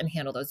control and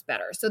handle those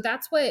better. So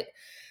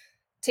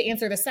to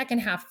answer the second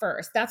half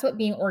first, that's what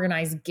being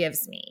organized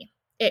gives me.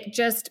 It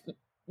just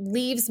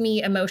leaves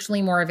me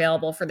emotionally more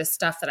available for the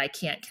stuff that I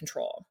can't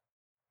control.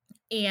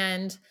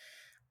 And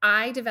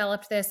I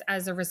developed this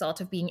as a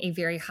result of being a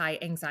very high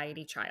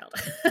anxiety child.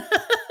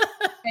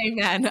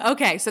 Amen.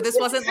 Okay. So this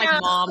wasn't like Yeah.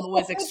 mom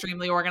was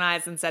extremely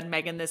organized and said,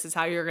 Megan, this is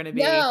how you're going to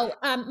be. No,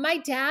 my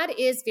dad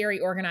is very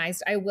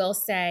organized, I will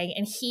say.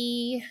 And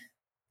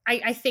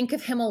I think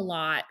of him a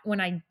lot when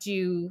I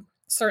do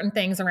certain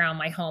things around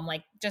my home,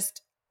 like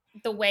just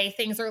the way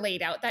things are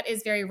laid out. That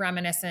is very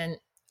reminiscent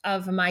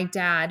of my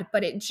dad,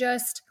 but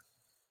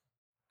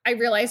I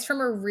realized from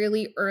a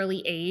really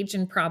early age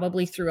and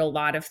probably through a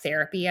lot of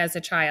therapy as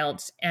a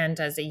child and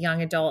as a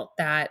young adult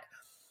that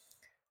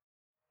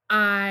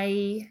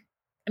I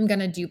am going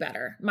to do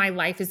better. My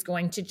life is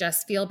going to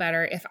just feel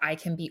better if I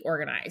can be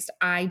organized.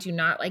 I do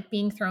not like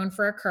being thrown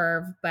for a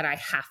curve, but I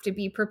have to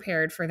be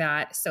prepared for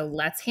that. So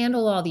let's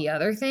handle all the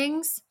other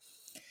things.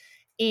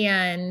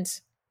 And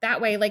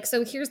that way,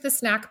 so here's the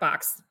snack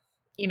box.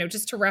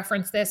 just to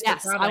reference this for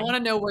Yes, I traveling. want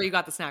to know where you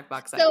got the snack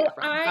box So idea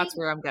from. That's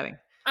where I'm getting.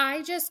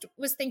 I just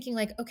was thinking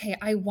like, okay,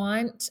 I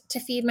want to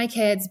feed my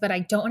kids, but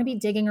I don't want to be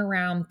digging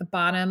around the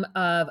bottom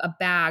of a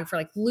bag for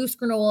like loose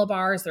granola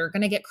bars that are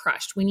going to get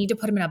crushed. We need to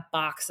put them in a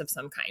box of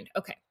some kind.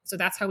 Okay. So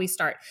that's how we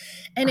start.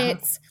 And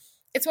it's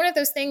one of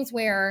those things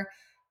where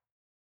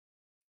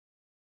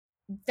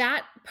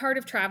that part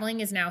of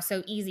traveling is now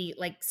so easy.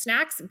 Like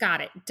snacks,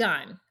 got it,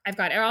 done. I've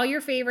got all your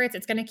favorites.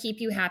 It's going to keep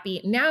you happy.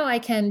 Now I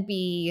can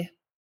be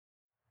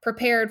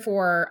prepared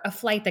for a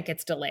flight that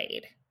gets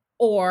delayed,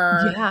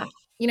 or Yeah.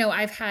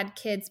 I've had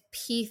kids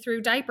pee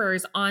through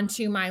diapers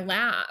onto my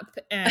lap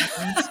and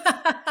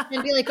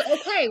be like,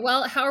 okay,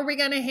 well, how are we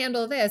going to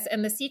handle this?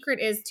 And the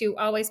secret is to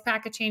always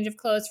pack a change of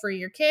clothes for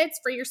your kids,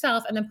 for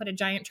yourself, and then put a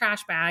giant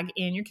trash bag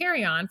in your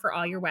carry-on for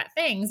all your wet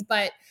things.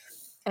 But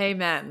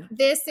amen.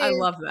 I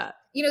love that.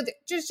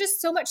 There's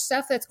just so much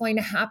stuff that's going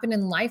to happen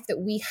in life that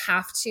we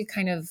have to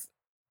kind of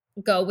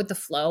go with the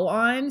flow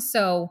on.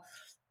 So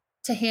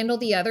to handle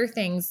the other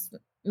things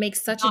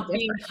makes such a difference.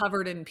 Being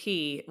covered in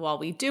pee while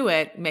we do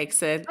it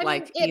makes it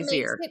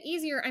easier. It makes it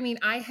easier. I mean,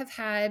 I have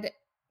had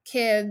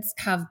kids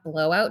have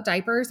blowout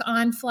diapers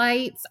on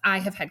flights. I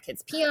have had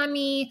kids pee on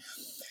me.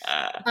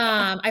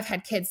 I've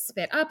had kids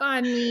spit up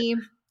on me.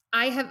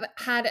 I have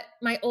had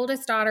my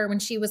oldest daughter, when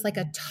she was like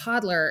a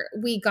toddler,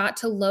 we got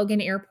to Logan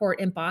Airport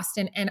in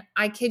Boston, and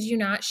I kid you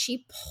not,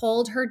 she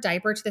pulled her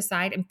diaper to the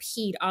side and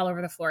peed all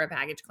over the floor of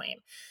baggage claim.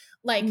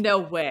 Like, no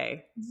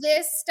way.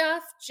 This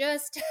stuff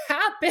just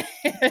happens.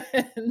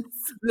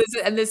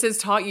 This has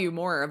taught you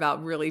more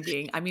about really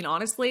being, I mean,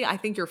 honestly, I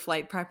think your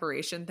flight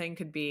preparation thing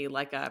could be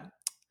like a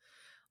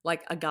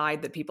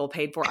guide that people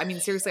paid for. I mean,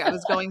 seriously, I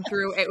was going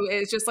through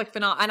it's just like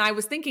phenomenal. And I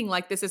was thinking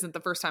like, this isn't the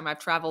first time I've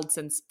traveled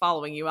since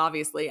following you,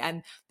 obviously.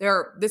 And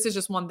this is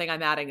just one thing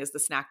I'm adding is the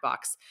snack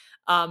box.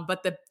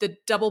 But the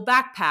double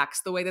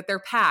backpacks, the way that they're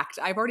packed,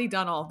 I've already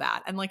done all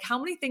that. And like, how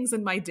many things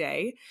in my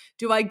day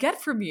do I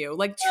get from you?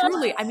 Like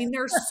truly, I mean,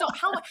 there's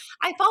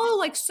I follow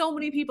like so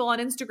many people on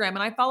Instagram,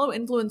 and I follow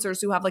influencers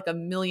who have like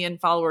 1 million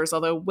followers,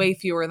 although way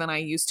fewer than I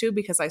used to,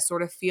 because I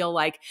sort of feel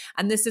like,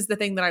 and this is the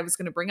thing that I was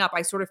going to bring up,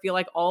 I sort of feel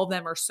like all of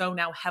them are so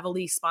now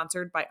heavily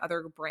sponsored by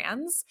other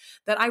brands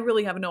that I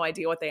really have no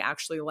idea what they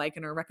actually like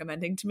and are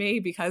recommending to me,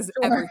 because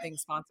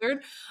everything's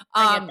sponsored.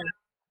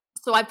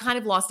 So I've kind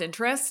of lost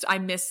interest. I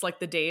miss like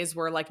the days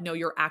where like, no,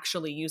 you're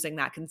actually using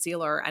that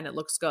concealer and it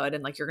looks good.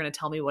 And like, you're going to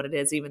tell me what it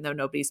is, even though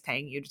nobody's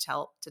paying you to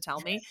tell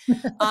me.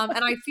 And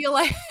I feel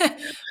like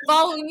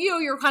following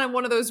you, you're kind of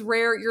one of those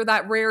you're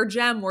that rare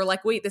gem where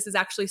like, wait, this is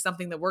actually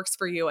something that works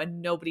for you.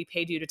 And nobody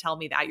paid you to tell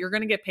me that. You're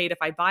going to get paid if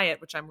I buy it,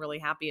 which I'm really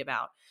happy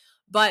about.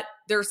 But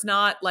there's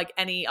not like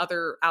any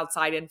other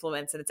outside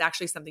influence. And it's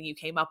actually something you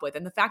came up with.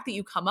 And the fact that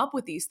you come up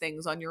with these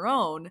things on your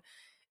own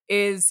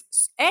is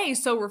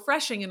so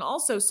refreshing and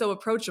also so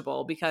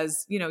approachable,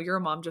 because, you're a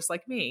mom just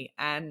like me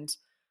and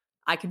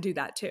I can do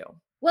that too.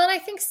 Well, and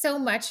I think so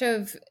much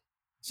of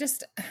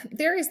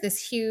there is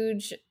this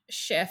huge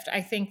shift,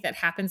 I think, that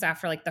happens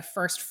after like the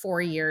first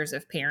 4 years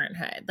of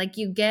parenthood. Like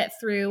you get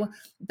through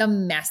the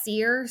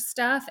messier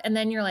stuff and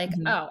then you're like,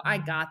 oh, I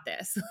got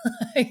this.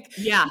 Like,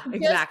 yeah,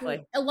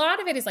 exactly. A lot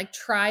of it is like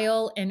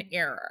trial and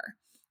error.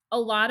 A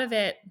lot of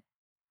it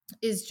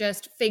is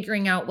just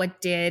figuring out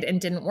what did and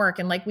didn't work.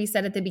 And like we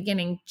said at the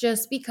beginning,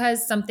 just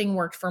because something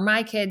worked for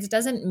my kids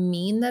doesn't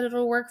mean that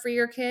it'll work for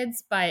your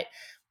kids, but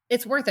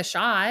it's worth a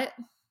shot.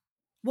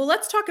 Well,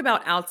 let's talk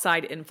about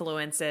outside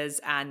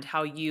influences and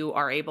how you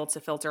are able to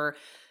filter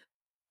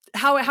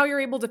how you're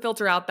able to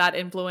filter out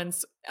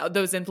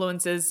those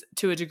influences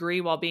to a degree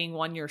while being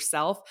one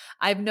yourself.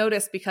 I've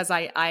noticed, because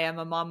I am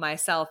a mom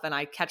myself and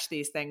I catch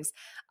these things,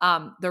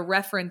 the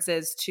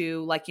references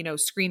to like,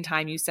 screen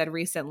time you said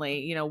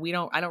recently,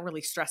 I don't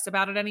really stress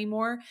about it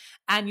anymore.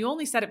 And you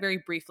only said it very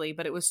briefly,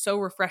 but it was so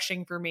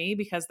refreshing for me,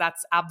 because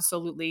that's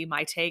absolutely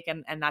my take.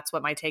 And that's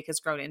what my take has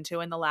grown into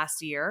in the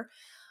last year.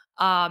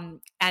 And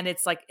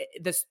it's like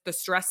the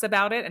stress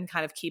about it and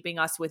kind of keeping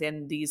us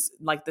within this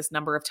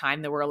number of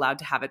time that we're allowed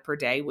to have it per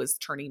day was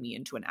turning me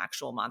into an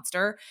actual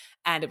monster.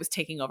 And it was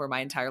taking over my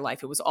entire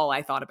life. It was all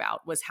I thought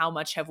about was how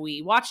much have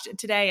we watched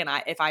today? And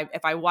if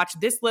I watch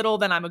this little,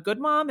 then I'm a good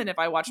mom. And if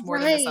I watch more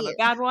than this, I'm a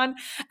bad one.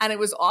 And it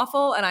was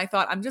awful. And I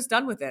thought, I'm just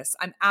done with this.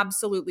 I'm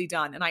absolutely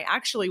done. And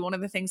one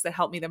of the things that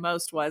helped me the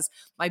most was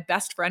my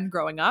best friend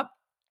growing up.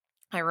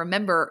 I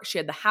remember she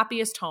had the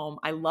happiest home.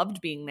 I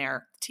loved being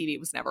there. The TV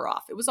was never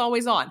off. It was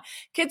always on.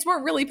 Kids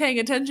weren't really paying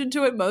attention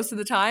to it most of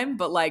the time,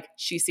 but like,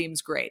 she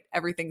seems great.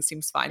 Everything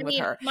seems fine with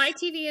her. My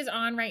TV is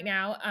on right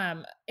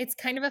now. It's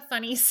kind of a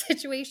funny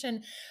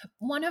situation.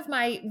 One of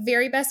my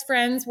very best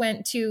friends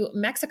went to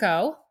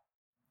Mexico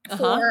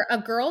for a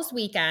girls'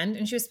 weekend,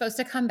 and she was supposed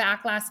to come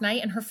back last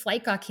night, and her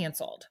flight got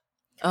canceled.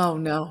 Oh,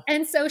 no.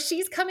 And so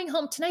she's coming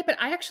home tonight, but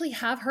I actually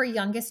have her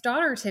youngest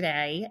daughter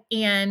today.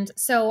 And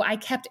so I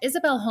kept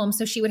Isabel home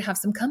so she would have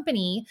some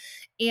company.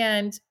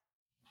 And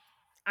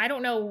I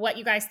don't know what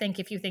you guys think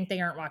if you think they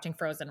aren't watching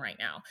Frozen right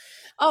now.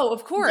 Oh,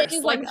 of They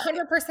course. Like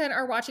 100%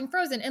 are watching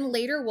Frozen, and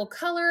later we'll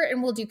color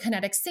and we'll do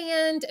kinetic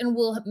sand and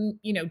we'll,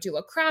 do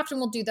a craft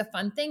and we'll do the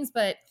fun things.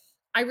 But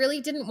I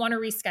really didn't want to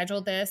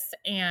reschedule this.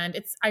 And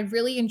I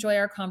really enjoy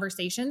our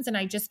conversations. And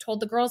I just told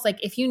the girls, like,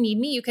 if you need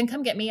me, you can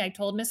come get me. I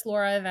told Miss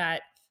Laura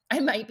that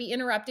I might be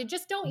interrupted.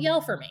 Just don't yell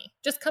for me.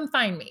 Just come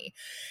find me.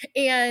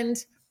 And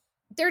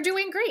they're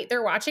doing great.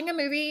 They're watching a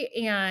movie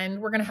and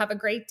we're going to have a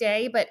great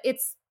day, but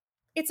it's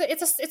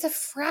a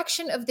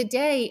fraction of the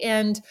day,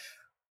 and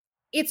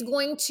it's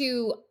going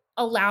to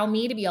allow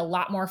me to be a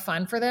lot more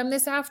fun for them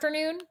this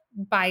afternoon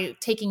by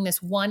taking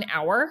this 1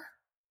 hour.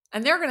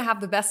 And they're going to have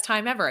the best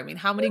time ever. I mean,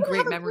 how many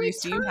great memories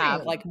great do you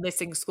have, like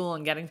missing school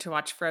and getting to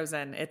watch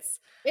Frozen? It's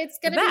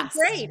going to be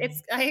great.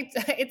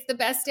 It's the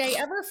best day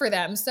ever for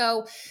them.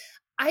 So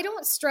I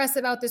don't stress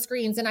about the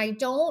screens, and I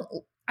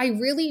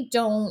really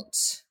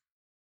don't.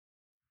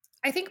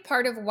 I think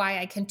part of why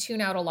I can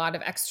tune out a lot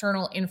of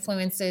external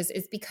influences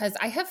is because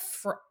I have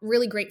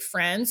really great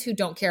friends who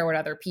don't care what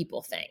other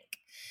people think.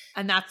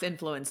 And that's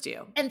influenced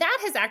you. And that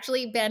has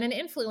actually been an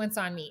influence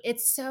on me.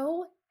 It's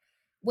so,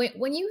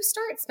 when you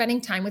start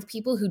spending time with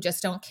people who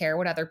just don't care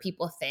what other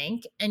people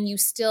think, and you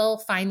still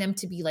find them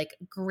to be like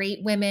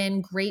great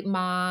women, great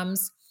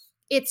moms,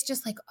 it's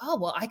just like, oh,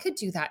 well, I could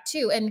do that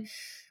too. And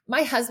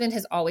my husband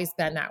has always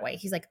been that way.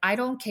 He's like, I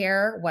don't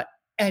care what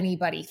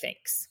anybody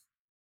thinks.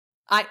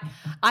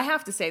 I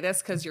have to say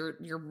this because you're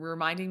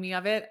reminding me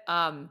of it.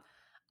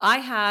 I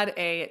had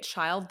a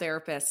child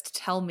therapist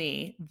tell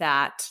me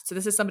that, so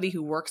this is somebody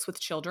who works with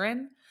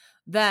children,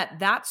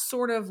 that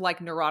sort of like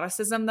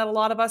neuroticism that a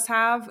lot of us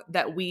have,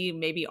 that we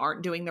maybe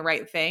aren't doing the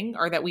right thing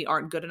or that we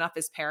aren't good enough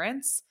as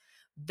parents,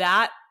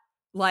 that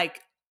like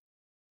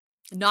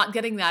not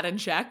getting that in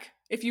check,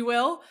 if you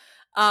will,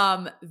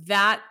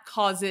 that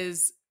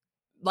causes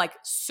like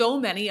so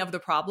many of the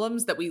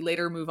problems that we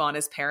later move on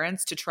as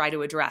parents to try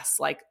to address,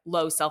 like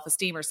low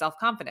self-esteem or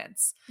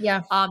self-confidence.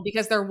 Yeah.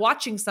 Because they're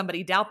watching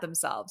somebody doubt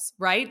themselves.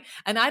 Right.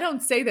 And I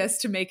don't say this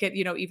to make it,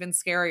 even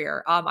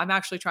scarier. I'm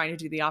actually trying to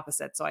do the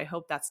opposite. So I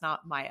hope that's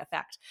not my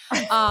effect.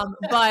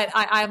 But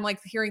I'm like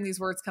hearing these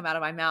words come out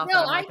of my mouth.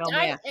 No, and I'm like, oh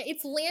man.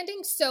 It's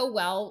landing so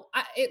well.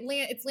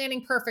 It's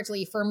landing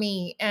perfectly for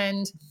me.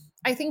 And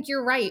I think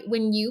you're right.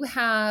 When you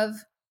have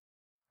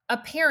a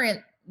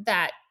parent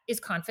that is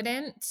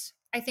confident,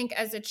 I think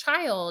as a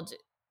child,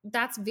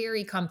 that's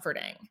very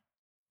comforting.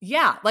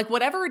 Yeah. Like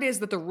whatever it is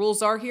that the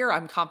rules are here,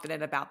 I'm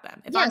confident about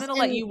them. If I'm going to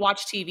let you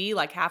watch TV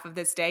like half of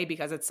this day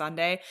because it's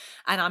Sunday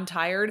and I'm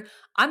tired,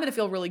 I'm going to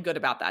feel really good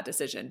about that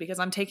decision because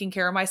I'm taking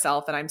care of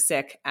myself and I'm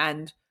sick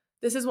and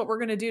this is what we're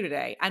going to do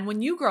today. And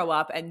when you grow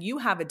up and you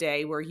have a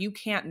day where you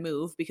can't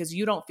move because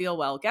you don't feel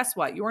well, guess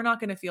what? You're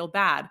not going to feel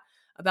bad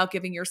about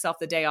giving yourself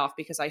the day off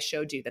because I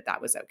showed you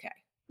that was okay.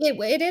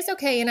 It is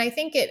okay. And I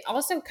think it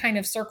also kind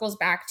of circles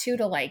back to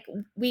like,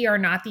 we are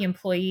not the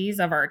employees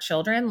of our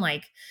children.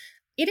 Like,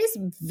 it is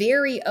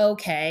very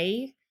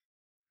okay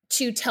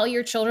to tell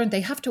your children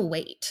they have to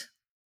wait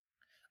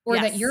or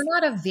that you're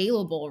not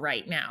available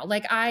right now.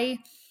 Like I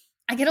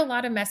get a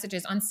lot of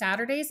messages on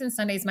Saturdays and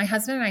Sundays. My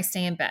husband and I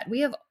stay in bed. We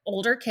have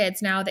older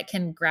kids now that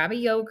can grab a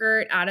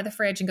yogurt out of the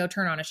fridge and go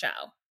turn on a show.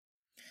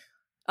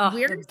 Oh,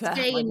 we're going to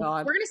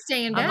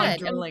stay in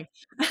bed. Like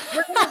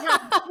we're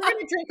going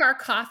to drink our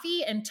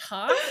coffee and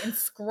talk and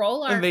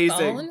scroll our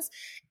phones.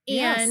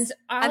 And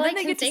all I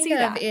can think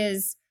of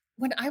is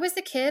when I was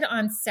a kid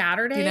on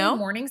Saturday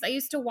mornings, I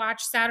used to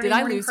watch Saturday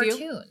morning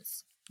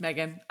cartoons.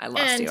 Megan, I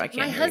lost you. I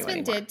can't. My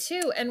husband did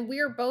too. And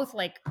we were both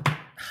like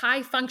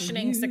high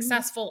functioning,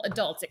 successful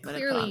adults. It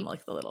clearly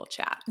like the little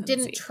chat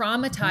didn't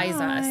traumatize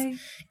us.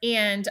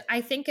 And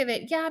I think of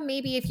it,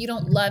 maybe if you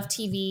don't love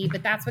TV,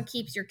 but that's what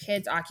keeps your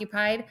kids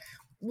occupied.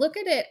 Look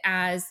at it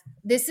as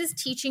this is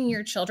teaching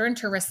your children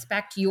to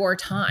respect your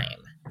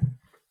time.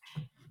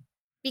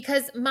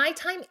 Because my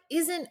time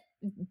isn't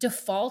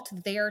default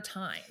their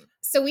time.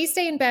 So we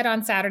stay in bed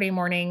on Saturday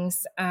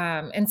mornings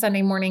and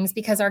Sunday mornings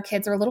because our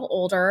kids are a little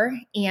older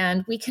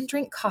and we can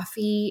drink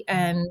coffee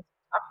and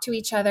talk to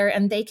each other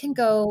and they can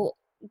go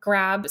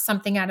grab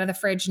something out of the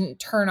fridge and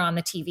turn on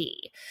the TV.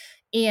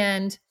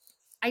 And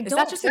is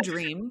that just a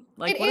dream?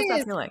 Like, what does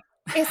that feel like?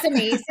 It's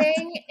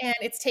amazing. And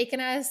it's taken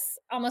us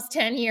almost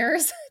 10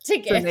 years to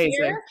get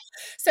here.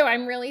 So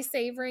I'm really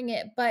savoring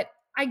it. But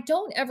I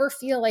don't ever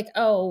feel like,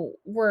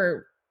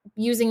 we're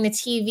using the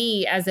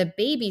TV as a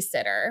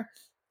babysitter.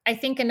 I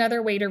think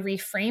another way to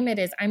reframe it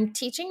is I'm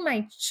teaching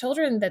my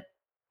children that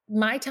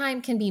my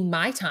time can be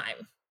my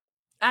time.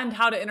 And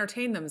how to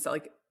entertain themselves,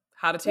 like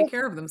how to take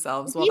care of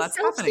themselves while that's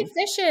happening. Be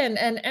self-sufficient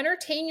and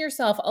entertain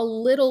yourself a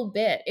little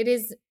bit. It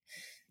is,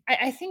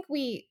 I think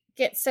we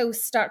get so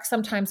stuck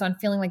sometimes on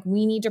feeling like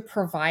we need to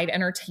provide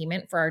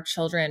entertainment for our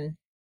children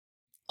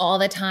all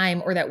the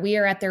time or that we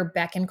are at their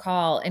beck and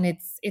call. And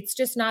it's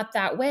just not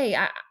that way.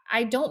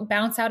 I don't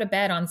bounce out of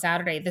bed on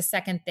Saturday the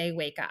second they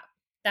wake up.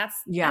 That's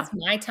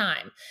my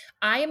time.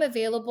 I am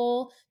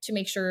available to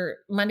make sure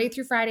Monday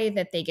through Friday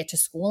that they get to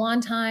school on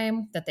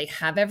time, that they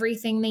have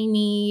everything they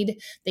need,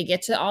 they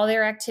get to all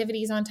their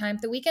activities on time.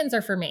 The weekends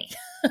are for me.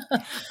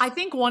 I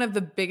think one of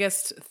the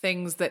biggest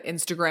things that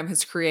Instagram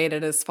has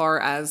created as far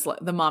as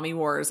the mommy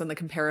wars and the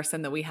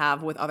comparison that we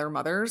have with other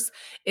mothers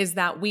is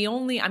that we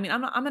only, I mean,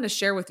 I'm going to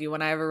share with you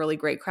when I have a really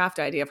great craft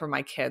idea for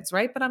my kids,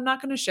 right? But I'm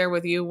not going to share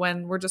with you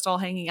when we're just all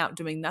hanging out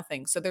doing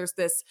nothing. So there's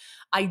this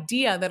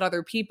idea that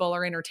other people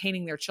are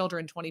entertaining their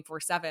children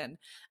 24/7.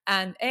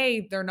 And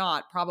A, they're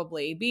not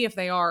probably. B, if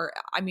they are,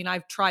 I mean,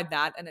 I've tried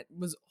that and it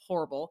was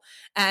horrible.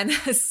 And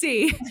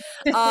C,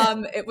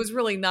 it was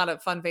really not a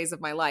fun phase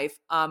of my life.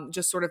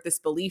 Just sort of this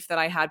belief that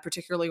I had,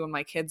 particularly when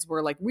my kids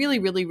were like really,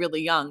 really,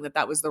 really young, that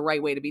that was the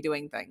right way to be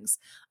doing things.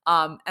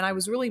 And I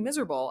was really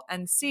miserable.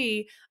 And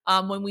C,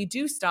 when we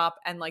do stop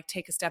and like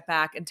take a step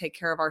back and take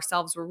care of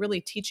ourselves, we're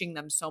really teaching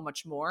them so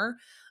much more.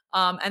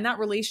 And that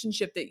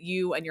relationship that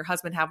you and your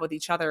husband have with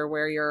each other,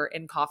 where you're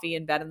in coffee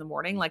in bed in the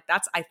morning, like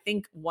that's, I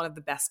think, one of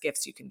the best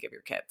gifts you can give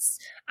your kids.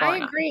 I Bar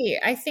none. agree.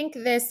 I think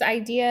this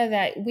idea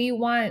that we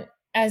want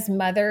as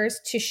mothers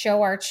to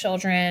show our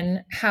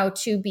children how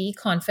to be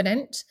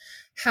confident,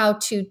 how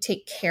to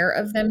take care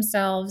of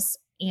themselves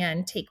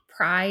and take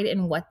pride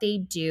in what they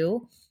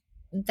do,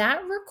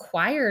 that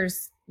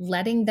requires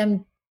letting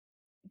them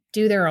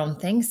do their own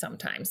thing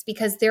sometimes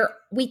because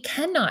we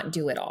cannot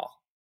do it all.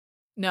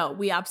 No,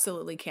 we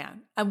absolutely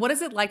can. And what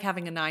is it like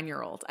having a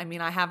 9-year-old? I mean,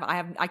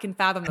 I can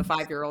fathom the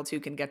 5-year-olds who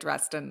can get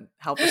dressed and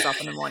help herself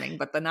in the morning,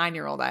 but the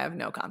 9-year-old, I have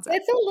no concept.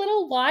 It's a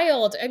little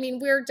wild. I mean,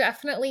 we're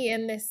definitely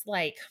in this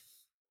like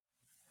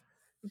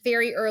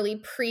very early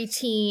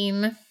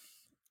preteen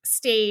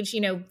stage,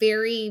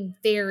 very,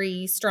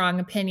 very strong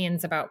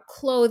opinions about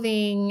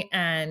clothing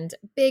and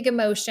big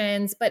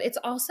emotions, but it's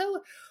also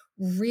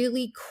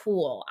really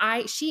cool.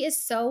 She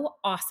is so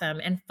awesome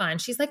and fun.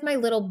 She's like my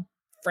little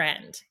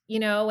friend,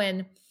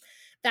 and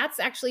that's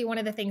actually one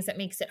of the things that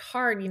makes it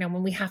hard,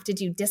 when we have to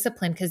do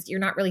discipline because you're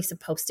not really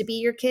supposed to be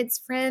your kid's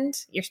friend.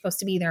 You're supposed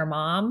to be their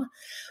mom.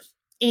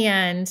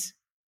 And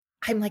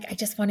I'm like, I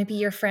just want to be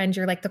your friend.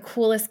 You're like the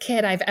coolest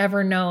kid I've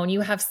ever known.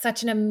 You have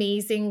such an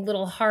amazing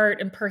little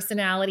heart and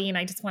personality. And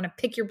I just want to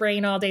pick your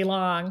brain all day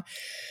long.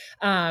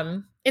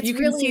 You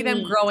can see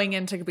them growing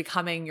into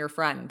becoming your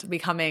friend,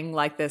 becoming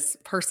like this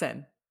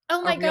person.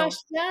 Oh my gosh,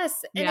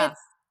 yes. And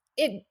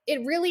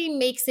it really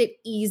makes it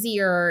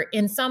easier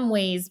in some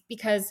ways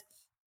because,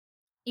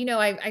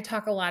 I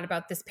talk a lot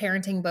about this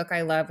parenting book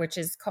I love, which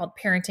is called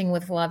Parenting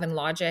with Love and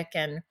Logic.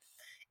 And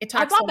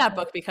I bought that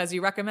book because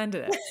you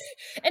recommended it.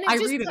 And I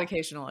read it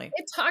occasionally.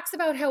 It talks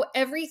about how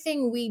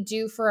everything we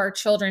do for our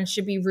children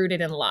should be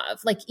rooted in love,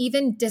 like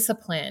even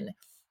discipline.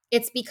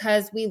 It's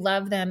because we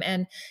love them.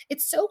 And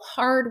it's so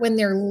hard when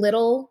they're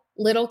little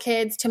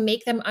kids to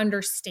make them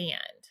understand.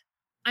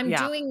 I'm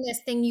doing this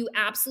thing you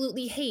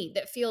absolutely hate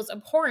that feels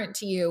abhorrent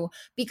to you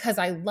because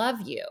I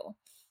love you.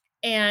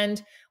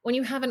 And when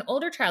you have an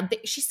older child,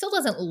 she still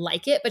doesn't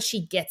like it, but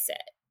she gets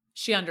it.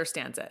 She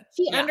understands it.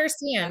 She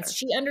understands.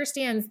 She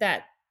understands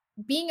that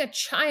being a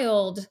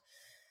child,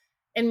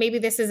 and maybe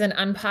this is an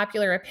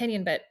unpopular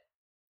opinion, but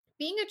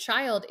being a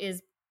child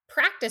is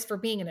practice for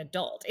being an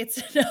adult. It's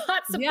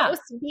not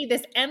supposed to be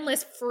this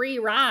endless free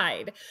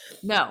ride.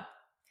 No,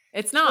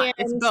 it's not. And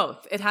it's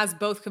both. It has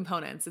both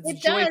components. It's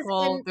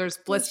joyful. There's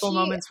blissful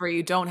moments where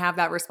you don't have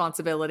that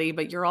responsibility,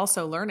 but you're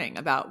also learning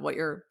about what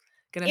you're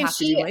going to have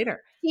to do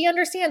later. She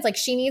understands like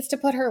she needs to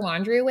put her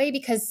laundry away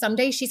because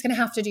someday she's going to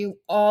have to do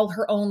all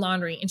her own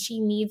laundry and she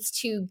needs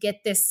to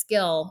get this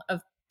skill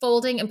of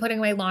folding and putting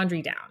my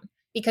laundry down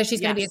because she's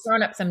going to be a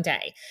grown-up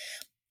someday.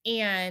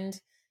 And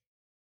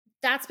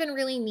that's been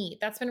really neat.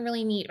 That's been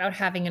really neat about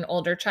having an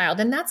older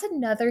child. And that's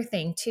another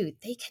thing too.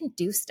 They can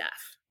do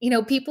stuff.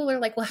 People are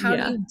like, well, how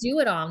do you do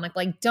it all? I'm like,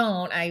 you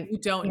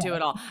don't do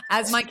it all.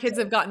 As my kids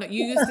have gotten,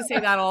 you used to say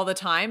that all the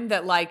time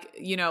that like,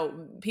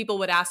 people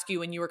would ask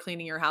you when you were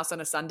cleaning your house on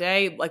a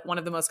Sunday, like one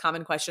of the most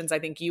common questions I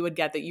think you would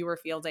get that you were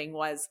fielding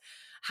was,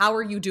 how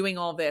are you doing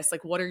all this?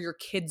 Like, what are your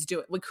kids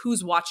doing? Like,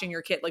 who's watching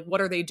your kid? Like, what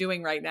are they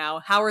doing right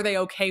now? How are they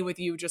okay with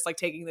you just like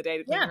taking the day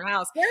to clean your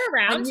house? They're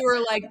around. And you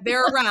were like,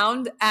 they're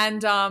around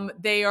and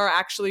they are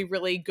actually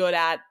really good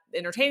at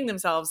entertaining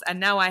themselves. And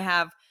now I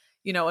have,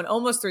 an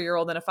almost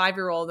 3-year-old and a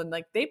 5-year-old and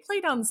like they play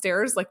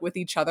downstairs like with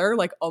each other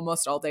like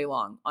almost all day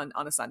long on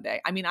a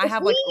Sunday. I mean, I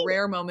have like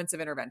rare moments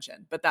of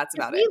intervention, but that's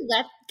about it. We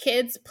let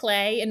kids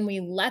play and we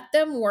let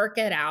them work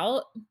it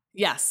out.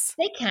 Yes.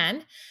 They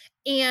can.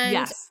 And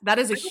yes, that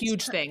is a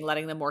huge thing,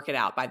 letting them work it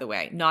out, by the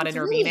way, not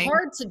intervening. It's really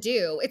hard to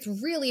do. It's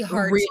really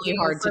hard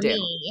to do.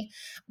 Me.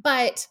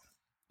 But,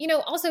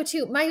 also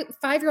too, my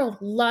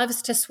 5-year-old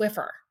loves to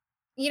Swiffer.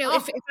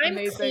 If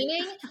I'm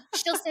cleaning,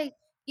 she'll say,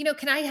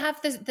 can I have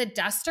the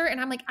duster?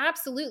 And I'm like,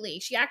 absolutely.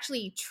 She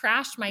actually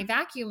trashed my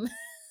vacuum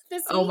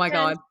this weekend. Oh my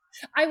God.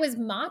 I was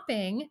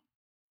mopping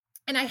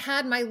and I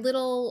had my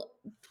little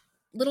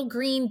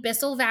green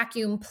Bissell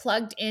vacuum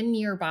plugged in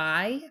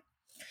nearby.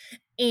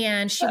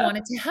 And she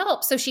wanted to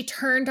help. So she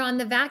turned on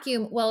the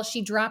vacuum. Well,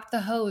 she dropped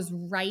the hose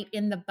right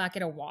in the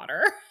bucket of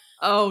water.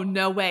 Oh,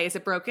 no way. Is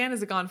it broken?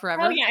 Is it gone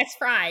forever? Oh, yeah, it's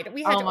fried.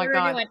 We had to order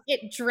a new one.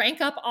 It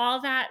drank up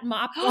all that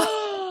mop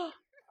water.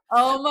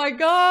 Oh, my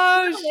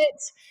gosh.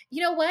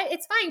 You know what?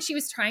 It's fine. She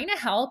was trying to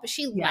help.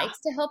 She likes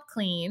to help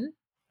clean.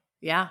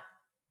 Yeah.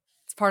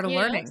 It's part of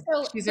learning.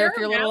 So She's they're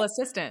your little around.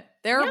 assistant.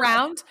 They're Yeah.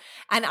 around.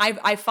 And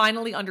I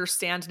finally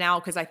understand now,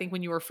 because I think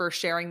when you were first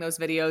sharing those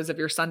videos of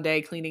your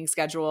Sunday cleaning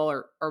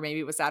schedule, or maybe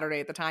it was Saturday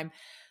at the time,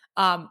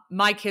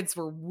 my kids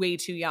were way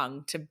too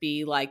young to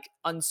be like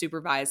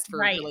unsupervised for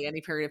Right. really any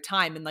period of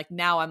time. And like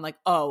now I'm like,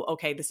 oh,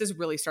 okay, this is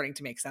really starting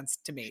to make sense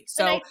to me. And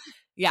So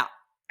yeah.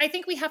 I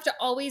think we have to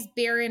always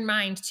bear in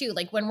mind too,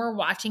 like when we're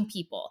watching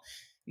people,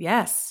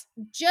 Yes.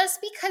 just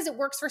because it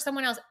works for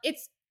someone else,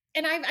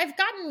 and I've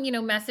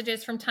gotten,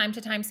 messages from time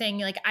to time saying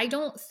like, I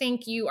don't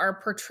think you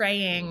are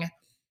portraying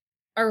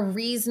a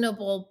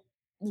reasonable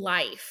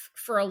life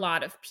for a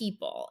lot of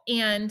people.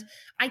 And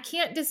I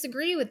can't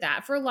disagree with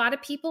that. For a lot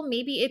of people,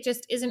 maybe it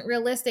just isn't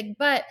realistic,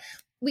 but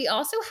we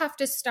also have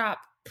to stop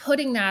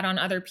putting that on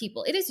other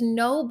people. It is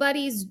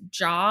nobody's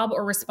job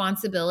or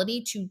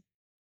responsibility to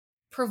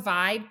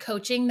provide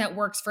coaching that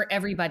works for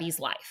everybody's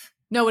life.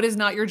 No, it is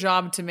not your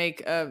job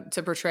to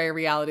to portray a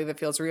reality that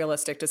feels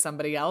realistic to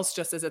somebody else,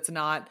 just as it's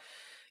not,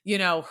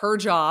 her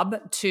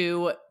job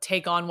to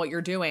take on what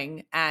you're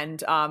doing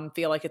and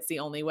feel like it's the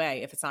only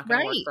way if it's not going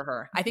to work Right. for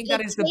her. I think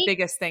that is the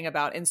biggest thing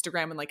about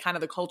Instagram and like kind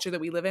of the culture that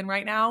we live in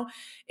right now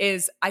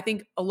is I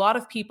think a lot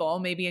of people,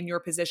 maybe in your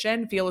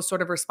position, feel a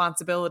sort of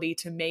responsibility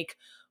to make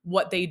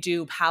what they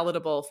do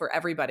palatable for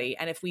everybody.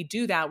 And if we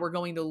do that, we're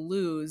going to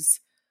lose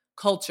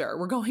culture.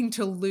 We're going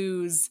to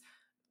lose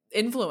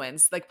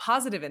influence, like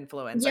positive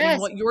influence. I mean, Yes.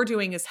 what you're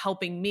doing is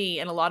helping me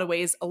in a lot of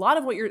ways.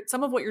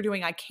 Some of what you're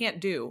doing, I can't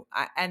do,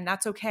 and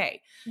that's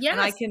okay. Yes. And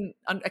I can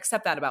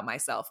accept that about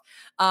myself.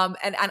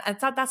 And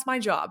that's my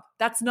job.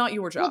 That's not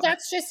your job. Well,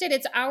 that's just it.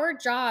 It's our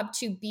job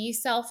to be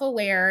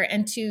self-aware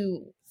and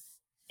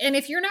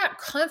if you're not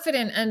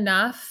confident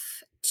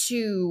enough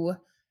to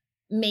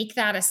make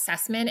that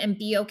assessment and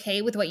be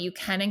okay with what you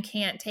can and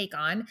can't take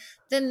on,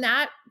 then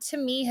that to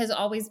me has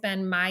always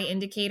been my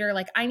indicator.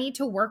 Like, I need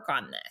to work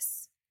on this.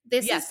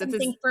 This is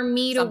something for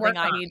me to work on.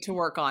 Something I need to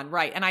work on.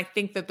 Right. And I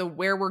think that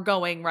where we're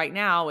going right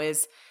now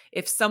is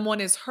if someone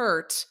is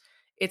hurt,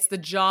 it's the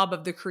job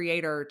of the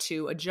creator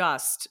to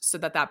adjust so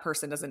that that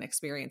person doesn't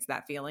experience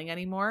that feeling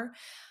anymore.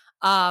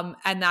 And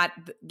that,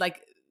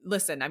 like,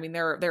 listen, I mean,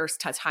 there's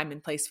time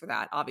and place for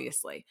that,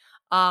 obviously.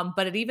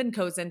 But it even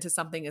goes into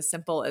something as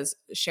simple as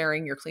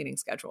sharing your cleaning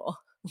schedule.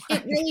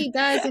 It really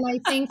does. And I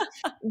think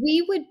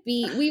we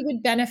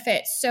would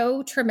benefit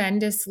so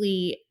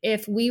tremendously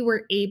if we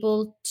were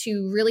able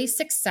to really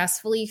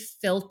successfully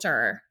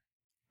filter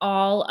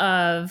all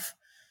of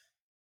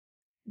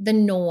the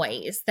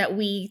noise that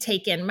we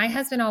take in. My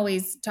husband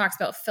always talks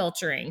about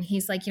filtering.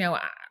 He's like,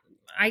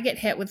 I get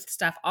hit with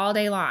stuff all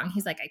day long.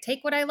 He's like, I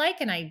take what I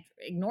like and I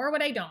ignore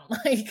what I don't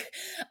like.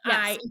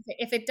 Yes.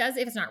 If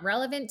it's not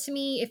relevant to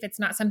me, if it's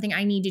not something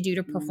I need to do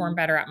to perform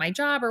better at my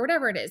job or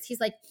whatever it is, he's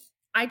like,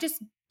 I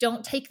just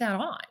don't take that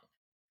on.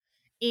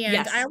 And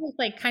Yes. I always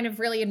like kind of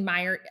really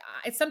admire,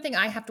 it's something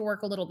I have to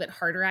work a little bit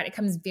harder at. It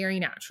comes very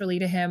naturally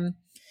to him.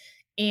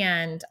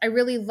 And I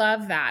really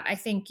love that. I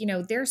think,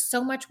 there's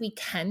so much we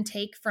can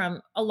take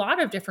from a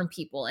lot of different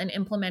people and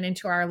implement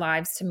into our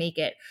lives to make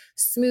it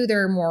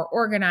smoother, more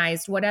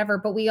organized, whatever.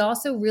 But we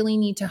also really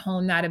need to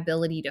hone that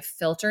ability to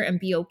filter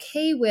and be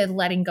okay with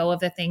letting go of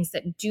the things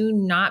that do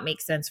not make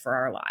sense for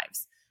our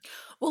lives.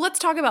 Well, let's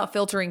talk about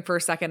filtering for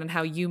a second and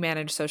how you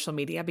manage social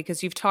media,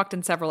 because you've talked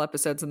in several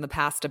episodes in the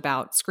past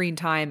about screen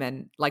time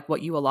and like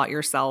what you allot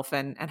yourself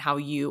and how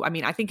I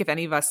mean, I think if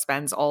any of us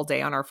spends all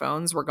day on our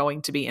phones, we're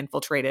going to be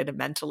infiltrated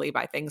mentally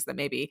by things that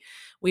maybe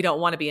we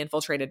don't want to be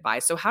infiltrated by.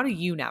 So how do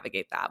you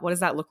navigate that? What does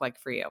that look like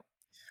for you?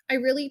 I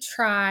really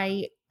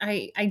try.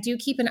 I do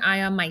keep an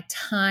eye on my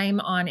time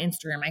on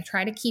Instagram. I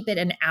try to keep it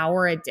an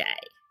hour a day.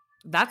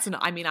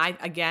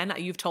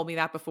 You've told me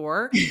that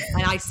before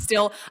and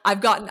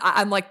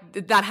I'm like,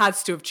 that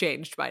has to have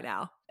changed by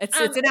now. It's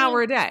an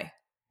hour a day.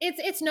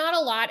 It's not a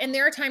lot. And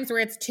there are times where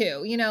it's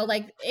 2,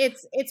 like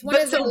it's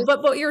one of those.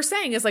 But what you're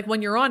saying is like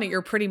when you're on it,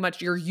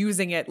 you're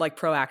using it like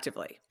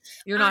proactively.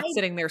 You're not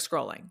sitting there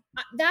scrolling.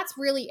 That's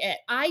really it.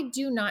 I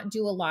do not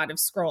do a lot of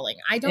scrolling.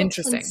 I don't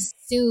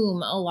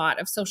consume a lot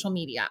of social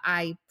media.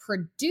 I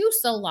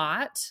produce a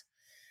lot,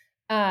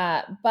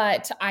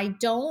 but I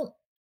don't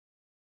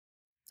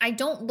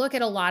look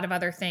at a lot of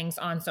other things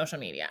on social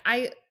media.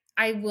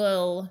 I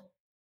will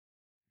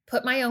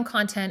put my own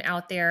content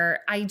out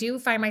there. I do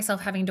find myself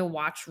having to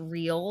watch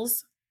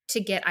reels to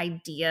get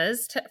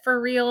ideas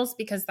for reels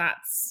because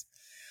that's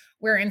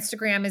where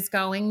Instagram is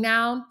going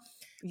now.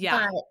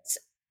 Yeah. But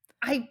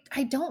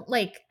I don't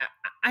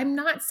I'm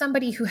not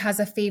somebody who has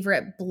a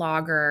favorite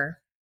blogger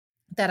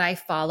that I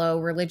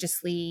follow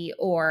religiously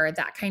or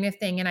that kind of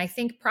thing. And I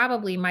think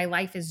probably my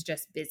life is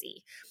just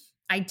busy.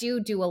 I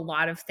do a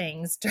lot of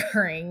things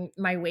during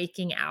my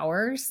waking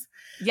hours.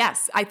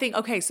 Yes, I think,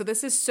 okay, so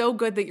this is so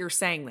good that you're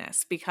saying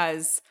this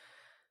because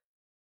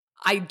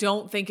I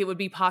don't think it would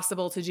be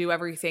possible to do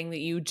everything that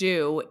you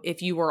do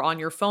if you were on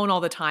your phone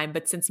all the time.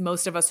 But since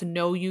most of us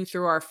know you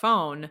through our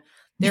phone,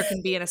 there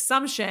can be an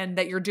assumption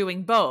that you're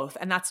doing both.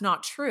 And that's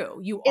not true.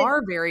 You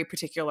are very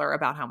particular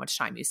about how much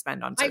time you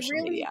spend on social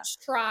media. I really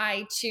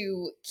try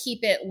to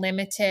keep it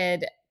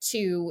limited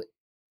to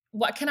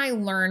what can I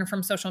learn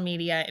from social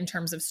media in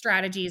terms of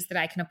strategies that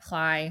I can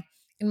apply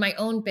in my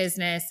own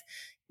business,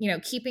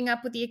 keeping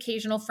up with the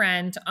occasional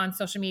friend on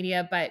social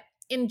media, but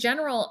in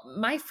general,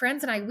 my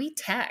friends and I, we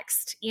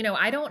text.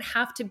 I don't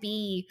have to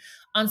be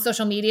on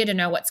social media to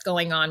know what's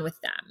going on with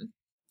them.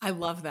 I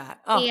love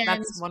that. Oh, And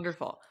that's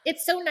wonderful.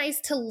 it's so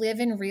nice to live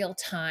in real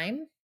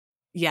time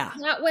Yeah.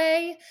 that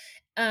way.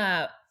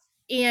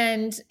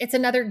 And it's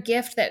another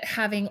gift that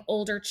having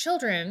older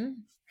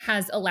children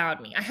has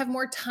allowed me. I have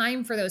more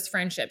time for those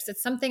friendships.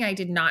 It's something I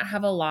did not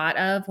have a lot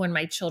of when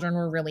my children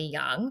were really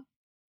young.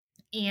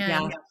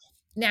 And Yeah.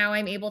 now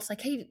I'm able to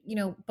like, hey,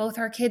 both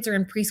our kids are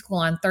in preschool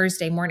on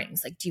Thursday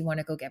mornings. Like, do you want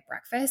to go get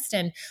breakfast?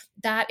 And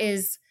that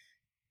is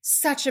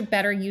such a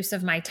better use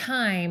of my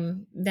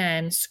time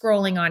than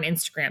scrolling on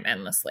Instagram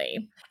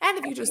endlessly.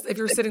 And if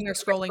you're sitting there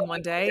scrolling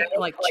one day,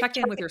 like check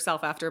in with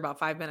yourself after about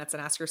 5 minutes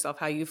and ask yourself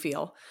how you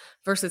feel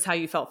versus how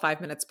you felt 5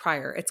 minutes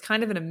prior. It's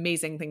kind of an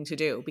amazing thing to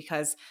do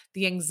because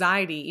the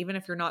anxiety, even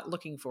if you're not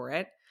looking for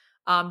it,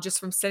 just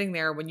from sitting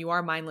there when you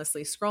are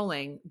mindlessly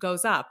scrolling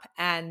goes up.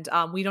 And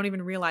we don't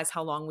even realize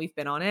how long we've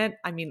been on it.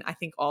 I mean, I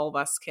think all of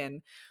us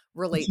can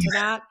relate to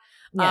that.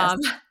 Yes.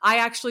 I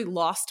actually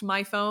lost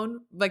my phone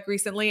like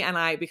recently,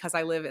 and because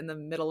I live in the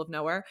middle of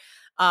nowhere,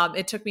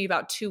 it took me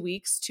about 2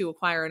 weeks to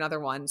acquire another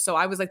one. So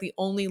I was like the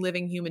only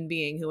living human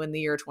being who in the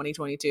year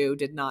 2022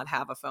 did not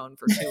have a phone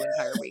for 2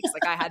 entire weeks.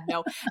 Like I had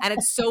no, and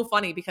it's so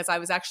funny because I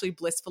was actually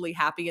blissfully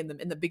happy in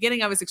the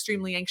beginning. I was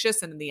extremely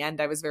anxious, and in the end,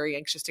 I was very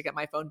anxious to get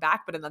my phone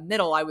back. But in the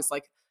middle, I was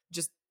like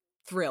just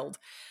thrilled.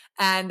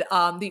 And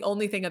the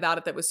only thing about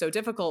it that was so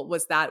difficult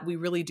was that we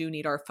really do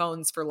need our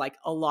phones for like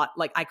a lot.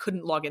 Like I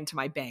couldn't log into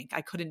my bank.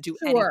 I couldn't do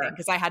anything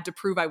because I had to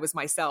prove I was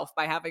myself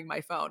by having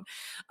my phone.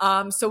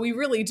 So we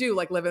really do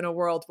like live in a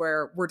world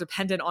where we're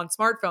dependent on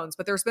smartphones.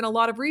 But there's been a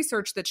lot of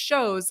research that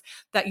shows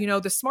that,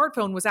 the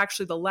smartphone was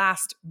actually the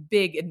last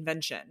big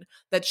invention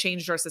that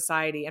changed our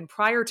society. And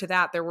prior to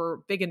that, there were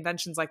big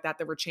inventions like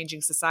that were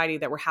changing society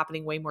that were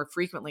happening way more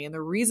frequently. And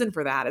the reason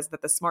for that is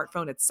that the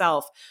smartphone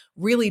itself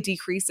really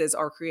decreases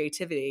our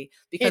creativity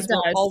because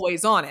we're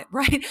always on it,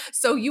 right?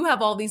 So you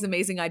have all these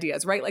amazing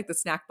ideas, right? Like the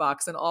snack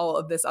box and all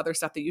of this other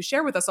stuff that you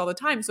share with us all the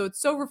time. So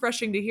it's so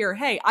refreshing to hear,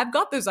 hey, I've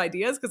got those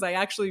ideas because I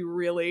actually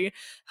really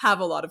have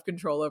a lot of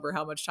control over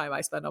how much time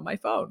I spend on my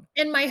phone.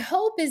 And my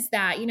hope is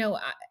that,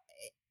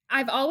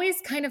 I've always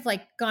kind of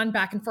like gone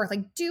back and forth.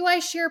 Like, do I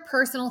share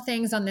personal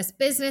things on this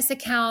business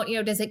account?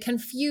 Does it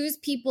confuse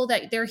people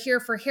that they're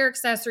here for hair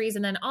accessories?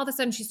 And then all of a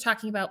sudden she's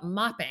talking about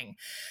mopping.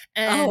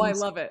 And I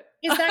love it.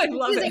 Is that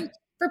confusing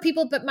for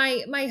people? But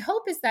my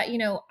hope is that,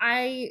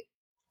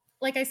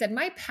 like I said,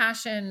 my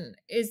passion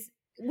is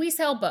we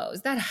sell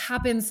bows. That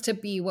happens to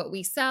be what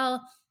we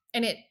sell.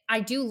 And I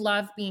do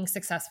love being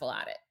successful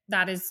at it.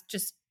 That is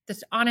just the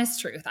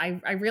honest truth.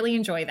 I really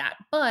enjoy that.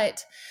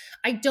 But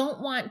I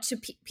don't want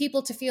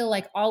people to feel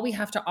like all we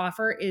have to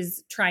offer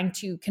is trying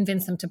to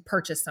convince them to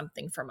purchase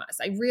something from us.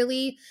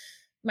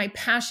 My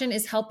passion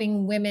is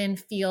helping women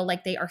feel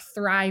like they are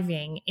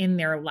thriving in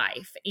their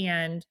life.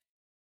 And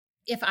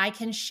if I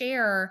can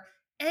share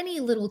any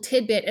little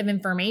tidbit of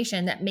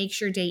information that makes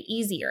your day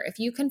easier, if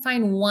you can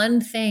find one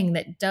thing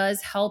that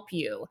does help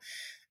you,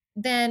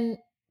 then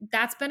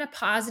that's been a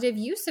positive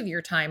use of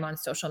your time on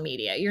social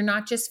media. You're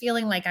not just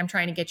feeling like I'm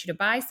trying to get you to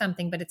buy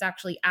something, but it's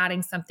actually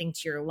adding something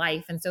to your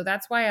life. And so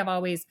that's why I've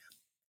always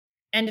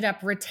ended up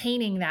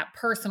retaining that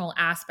personal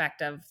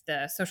aspect of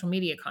the social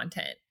media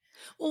content.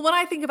 Well, when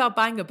I think about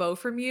buying a bow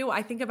from you,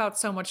 I think about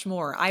so much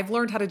more. I've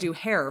learned how to do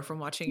hair from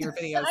watching your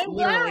videos. I'm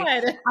Literally,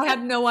 glad. I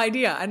had no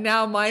idea. And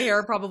now my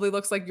hair probably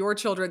looks like your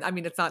children. I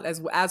mean, it's not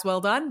as well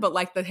done, but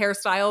like the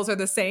hairstyles are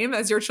the same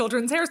as your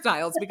children's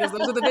hairstyles because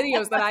those are the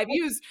videos that I've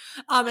used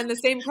and the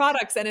same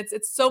products. And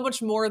it's so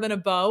much more than a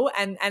bow.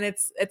 And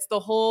it's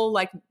the whole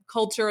like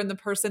culture and the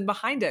person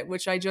behind it,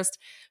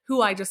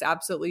 who I just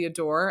absolutely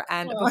adore.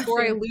 And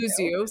before I lose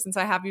you, since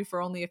I have you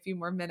for only a few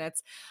more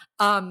minutes,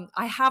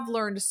 I have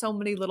learned so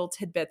many little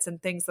tidbits and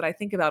things that I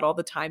think about all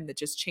the time that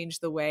just change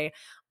the way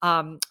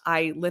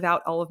I live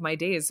out all of my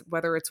days,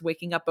 whether it's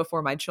waking up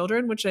before my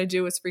children, which I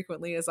do as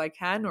frequently as I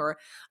can, or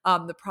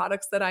the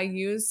products that I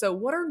use. So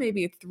what are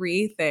maybe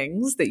 3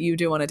 things that you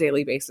do on a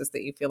daily basis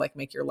that you feel like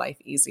make your life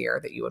easier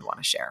that you would want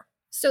to share?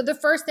 So the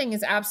first thing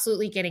is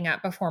absolutely getting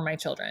up before my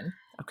children.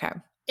 Okay.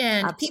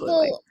 And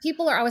absolutely.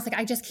 people are always like,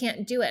 I just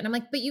can't do it. And I'm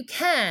like, but you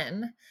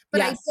can, but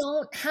yes. I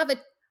don't have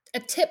a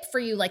tip for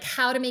you, like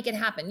how to make it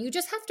happen. You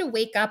just have to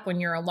wake up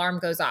when your alarm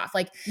goes off.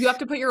 Like you have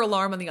to put your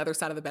alarm on the other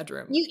side of the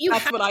bedroom.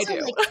 That's what I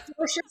do. Like,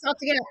 force yourself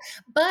to get up.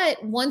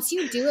 But once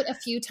you do it a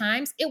few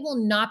times, it will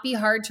not be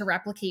hard to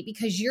replicate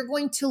because you're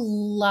going to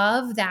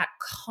love that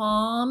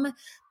calm,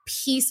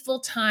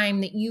 peaceful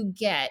time that you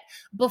get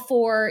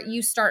before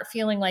you start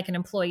feeling like an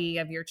employee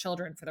of your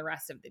children for the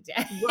rest of the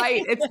day.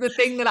 Right. It's the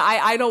thing that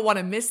I don't want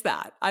to miss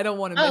that. I don't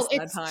want to miss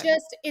that time.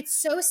 It's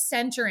so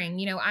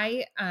centering.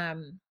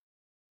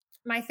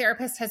 My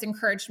therapist has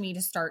encouraged me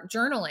to start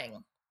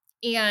journaling,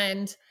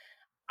 and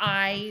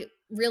I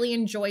really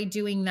enjoy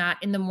doing that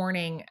in the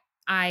morning.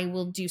 I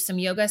will do some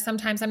yoga.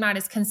 Sometimes I'm not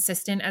as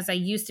consistent as I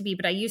used to be,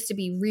 but I used to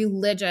be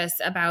religious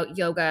about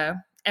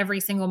yoga every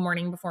single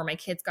morning before my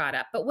kids got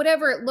up. But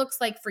whatever it looks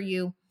like for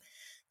you,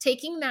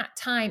 taking that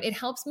time, it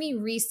helps me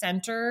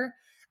recenter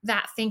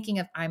that thinking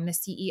of I'm the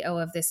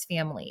CEO of this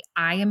family.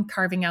 I am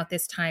carving out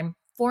this time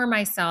for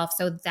myself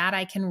so that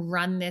I can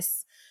run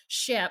this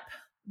ship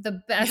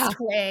the best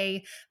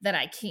way that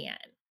I can.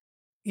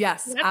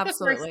 Yes, That's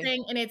absolutely. the first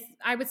thing. And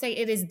I would say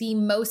it is the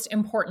most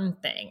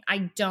important thing.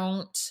 I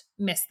don't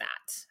miss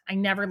that. I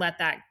never let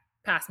that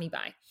pass me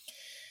by.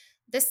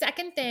 The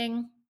second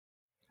thing,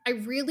 I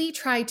really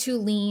try to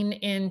lean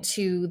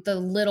into the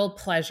little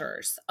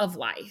pleasures of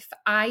life.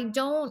 I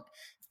don't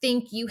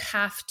think you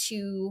have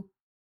to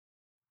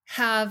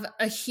have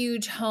a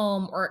huge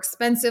home or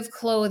expensive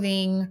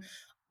clothing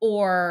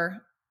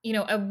or,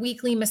 a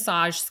weekly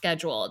massage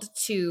scheduled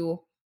to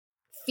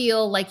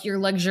feel like you're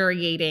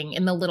luxuriating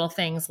in the little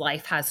things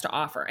life has to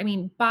offer. I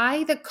mean,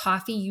 buy the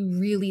coffee you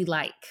really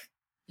like.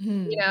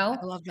 I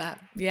love that.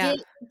 Yeah.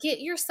 Get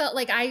yourself,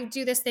 like I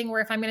do this thing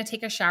where if I'm going to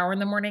take a shower in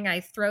the morning,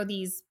 I throw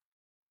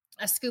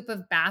a scoop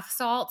of bath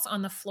salts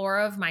on the floor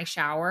of my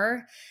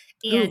shower,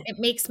 and it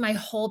makes my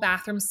whole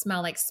bathroom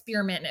smell like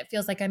spearmint, and it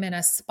feels like I'm in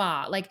a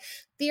spa. Like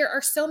there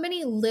are so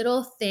many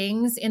little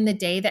things in the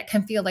day that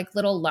can feel like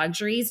little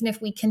luxuries. And if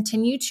we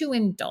continue to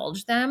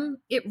indulge them,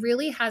 it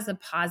really has a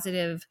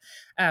positive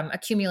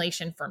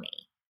accumulation for me.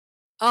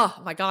 Oh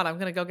my God, I'm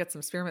going to go get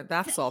some spearmint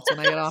bath salts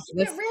when I get off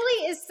this. It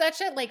really is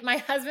like my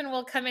husband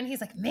will come in. He's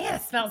like, man,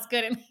 it smells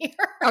good in here.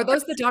 Are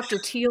those the Dr.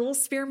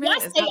 Teal's spearmint?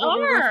 Yes, they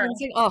are.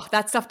 Oh,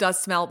 that stuff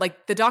does smell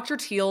like the Dr.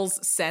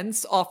 Teal's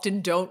scents often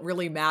don't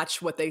really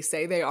match what they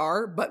say they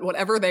are, but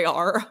whatever they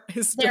are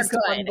is just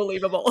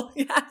unbelievable.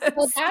 Yes.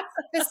 Well, that's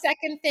the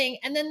second thing.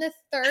 And then the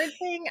third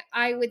thing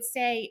I would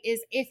say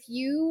is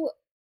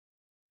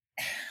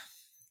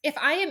if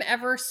I am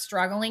ever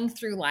struggling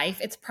through life,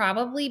 it's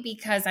probably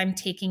because I'm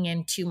taking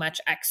in too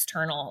much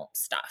external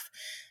stuff.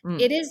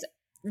 It is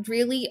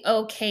really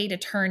okay to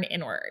turn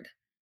inward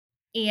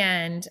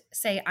and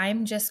say,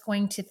 I'm just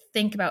going to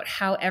think about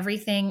how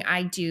everything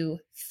I do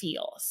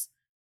feels.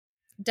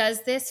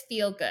 Does this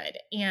feel good?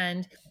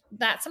 And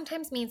that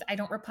sometimes means I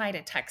don't reply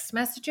to text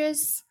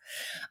messages.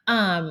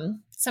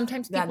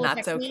 Sometimes people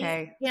that's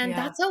okay. And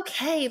that's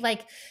okay.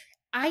 Like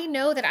I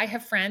know that I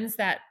have friends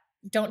that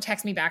don't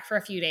text me back for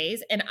a few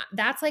days. And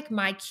that's like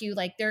my cue.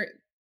 Like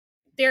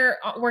they're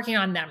working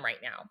on them right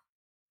now.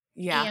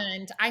 Yeah.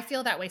 And I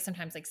feel that way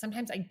sometimes. Like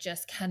sometimes I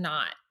just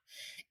cannot.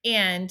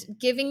 And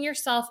giving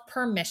yourself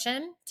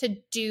permission to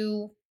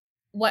do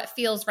what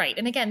feels right.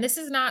 And again, this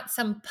is not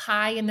some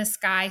pie in the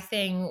sky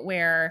thing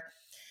where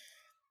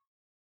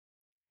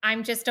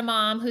I'm just a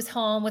mom who's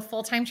home with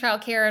full-time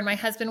childcare and my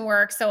husband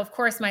works. So of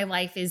course my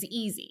life is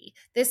easy.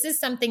 This is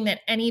something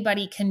that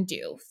anybody can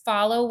do.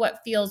 Follow what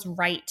feels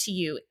right to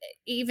you.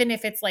 Even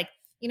if it's like,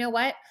 you know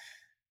what?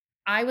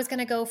 I was going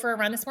to go for a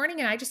run this morning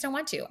and I just don't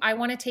want to. I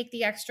want to take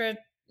the extra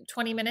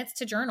 20 minutes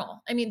to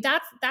journal. I mean,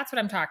 that's what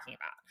I'm talking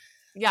about.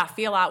 Yeah.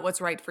 Feel out what's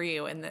right for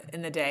you in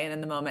the day and in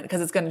the moment,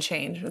 because it's going to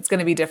change. It's going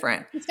to be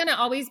different. It's going to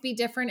always be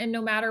different. And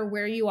no matter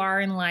where you are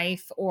in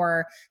life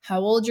or how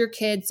old your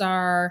kids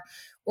are,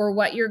 or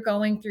what you're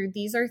going through,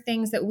 these are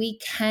things that we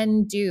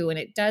can do. And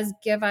it does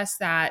give us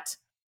that,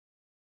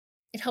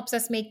 it helps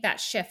us make that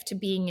shift to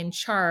being in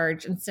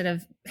charge instead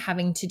of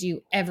having to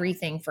do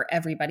everything for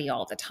everybody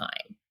all the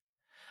time.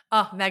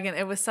 Oh, Megan,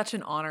 it was such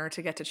an honor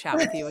to get to chat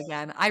with you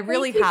again. I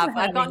really have.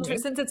 I've gotten to,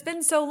 since it's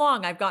been so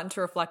long, I've gotten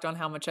to reflect on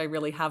how much I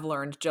really have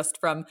learned just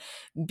from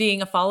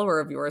being a follower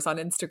of yours on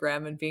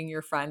Instagram and being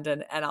your friend.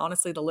 And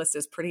honestly, the list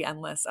is pretty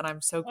endless, and I'm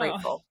so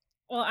grateful.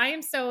 Well, I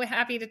am so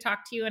happy to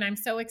talk to you, and I'm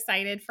so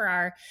excited for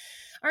our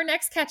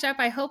next catch up.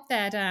 I hope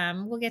that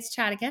we'll get to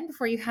chat again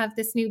before you have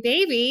this new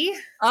baby.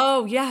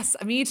 Oh yes,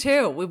 me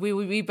too. We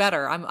would be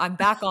better. I'm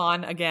back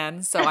on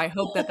again, so I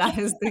hope that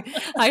is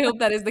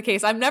the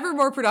case. I'm never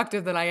more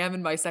productive than I am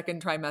in my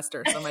second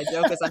trimester. So my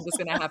joke is I'm just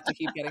going to have to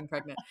keep getting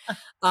pregnant.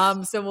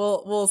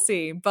 So we'll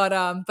see.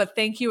 But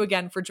thank you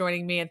again for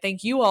joining me, and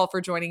thank you all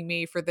for joining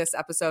me for this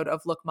episode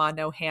of Look Ma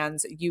No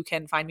Hands. You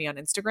can find me on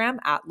Instagram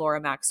at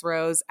Laura Max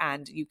Rose,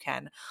 and you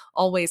can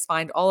always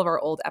find all of our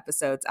old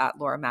episodes at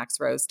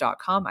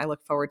lauramaxrose.com. I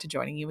look forward to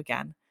joining you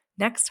again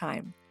next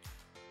time.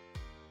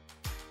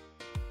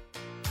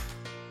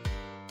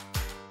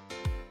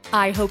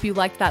 I hope you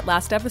liked that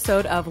last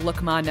episode of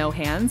Look Ma No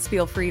Hands.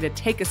 Feel free to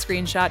take a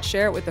screenshot,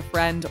 share it with a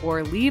friend,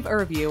 or leave a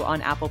review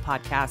on Apple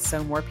Podcasts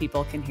so more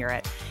people can hear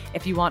it.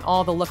 If you want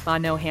all the Look Ma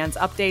No Hands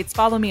updates,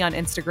 follow me on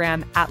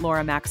Instagram at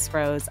Laura Max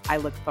Rose. I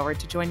look forward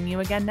to joining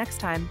you again next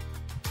time.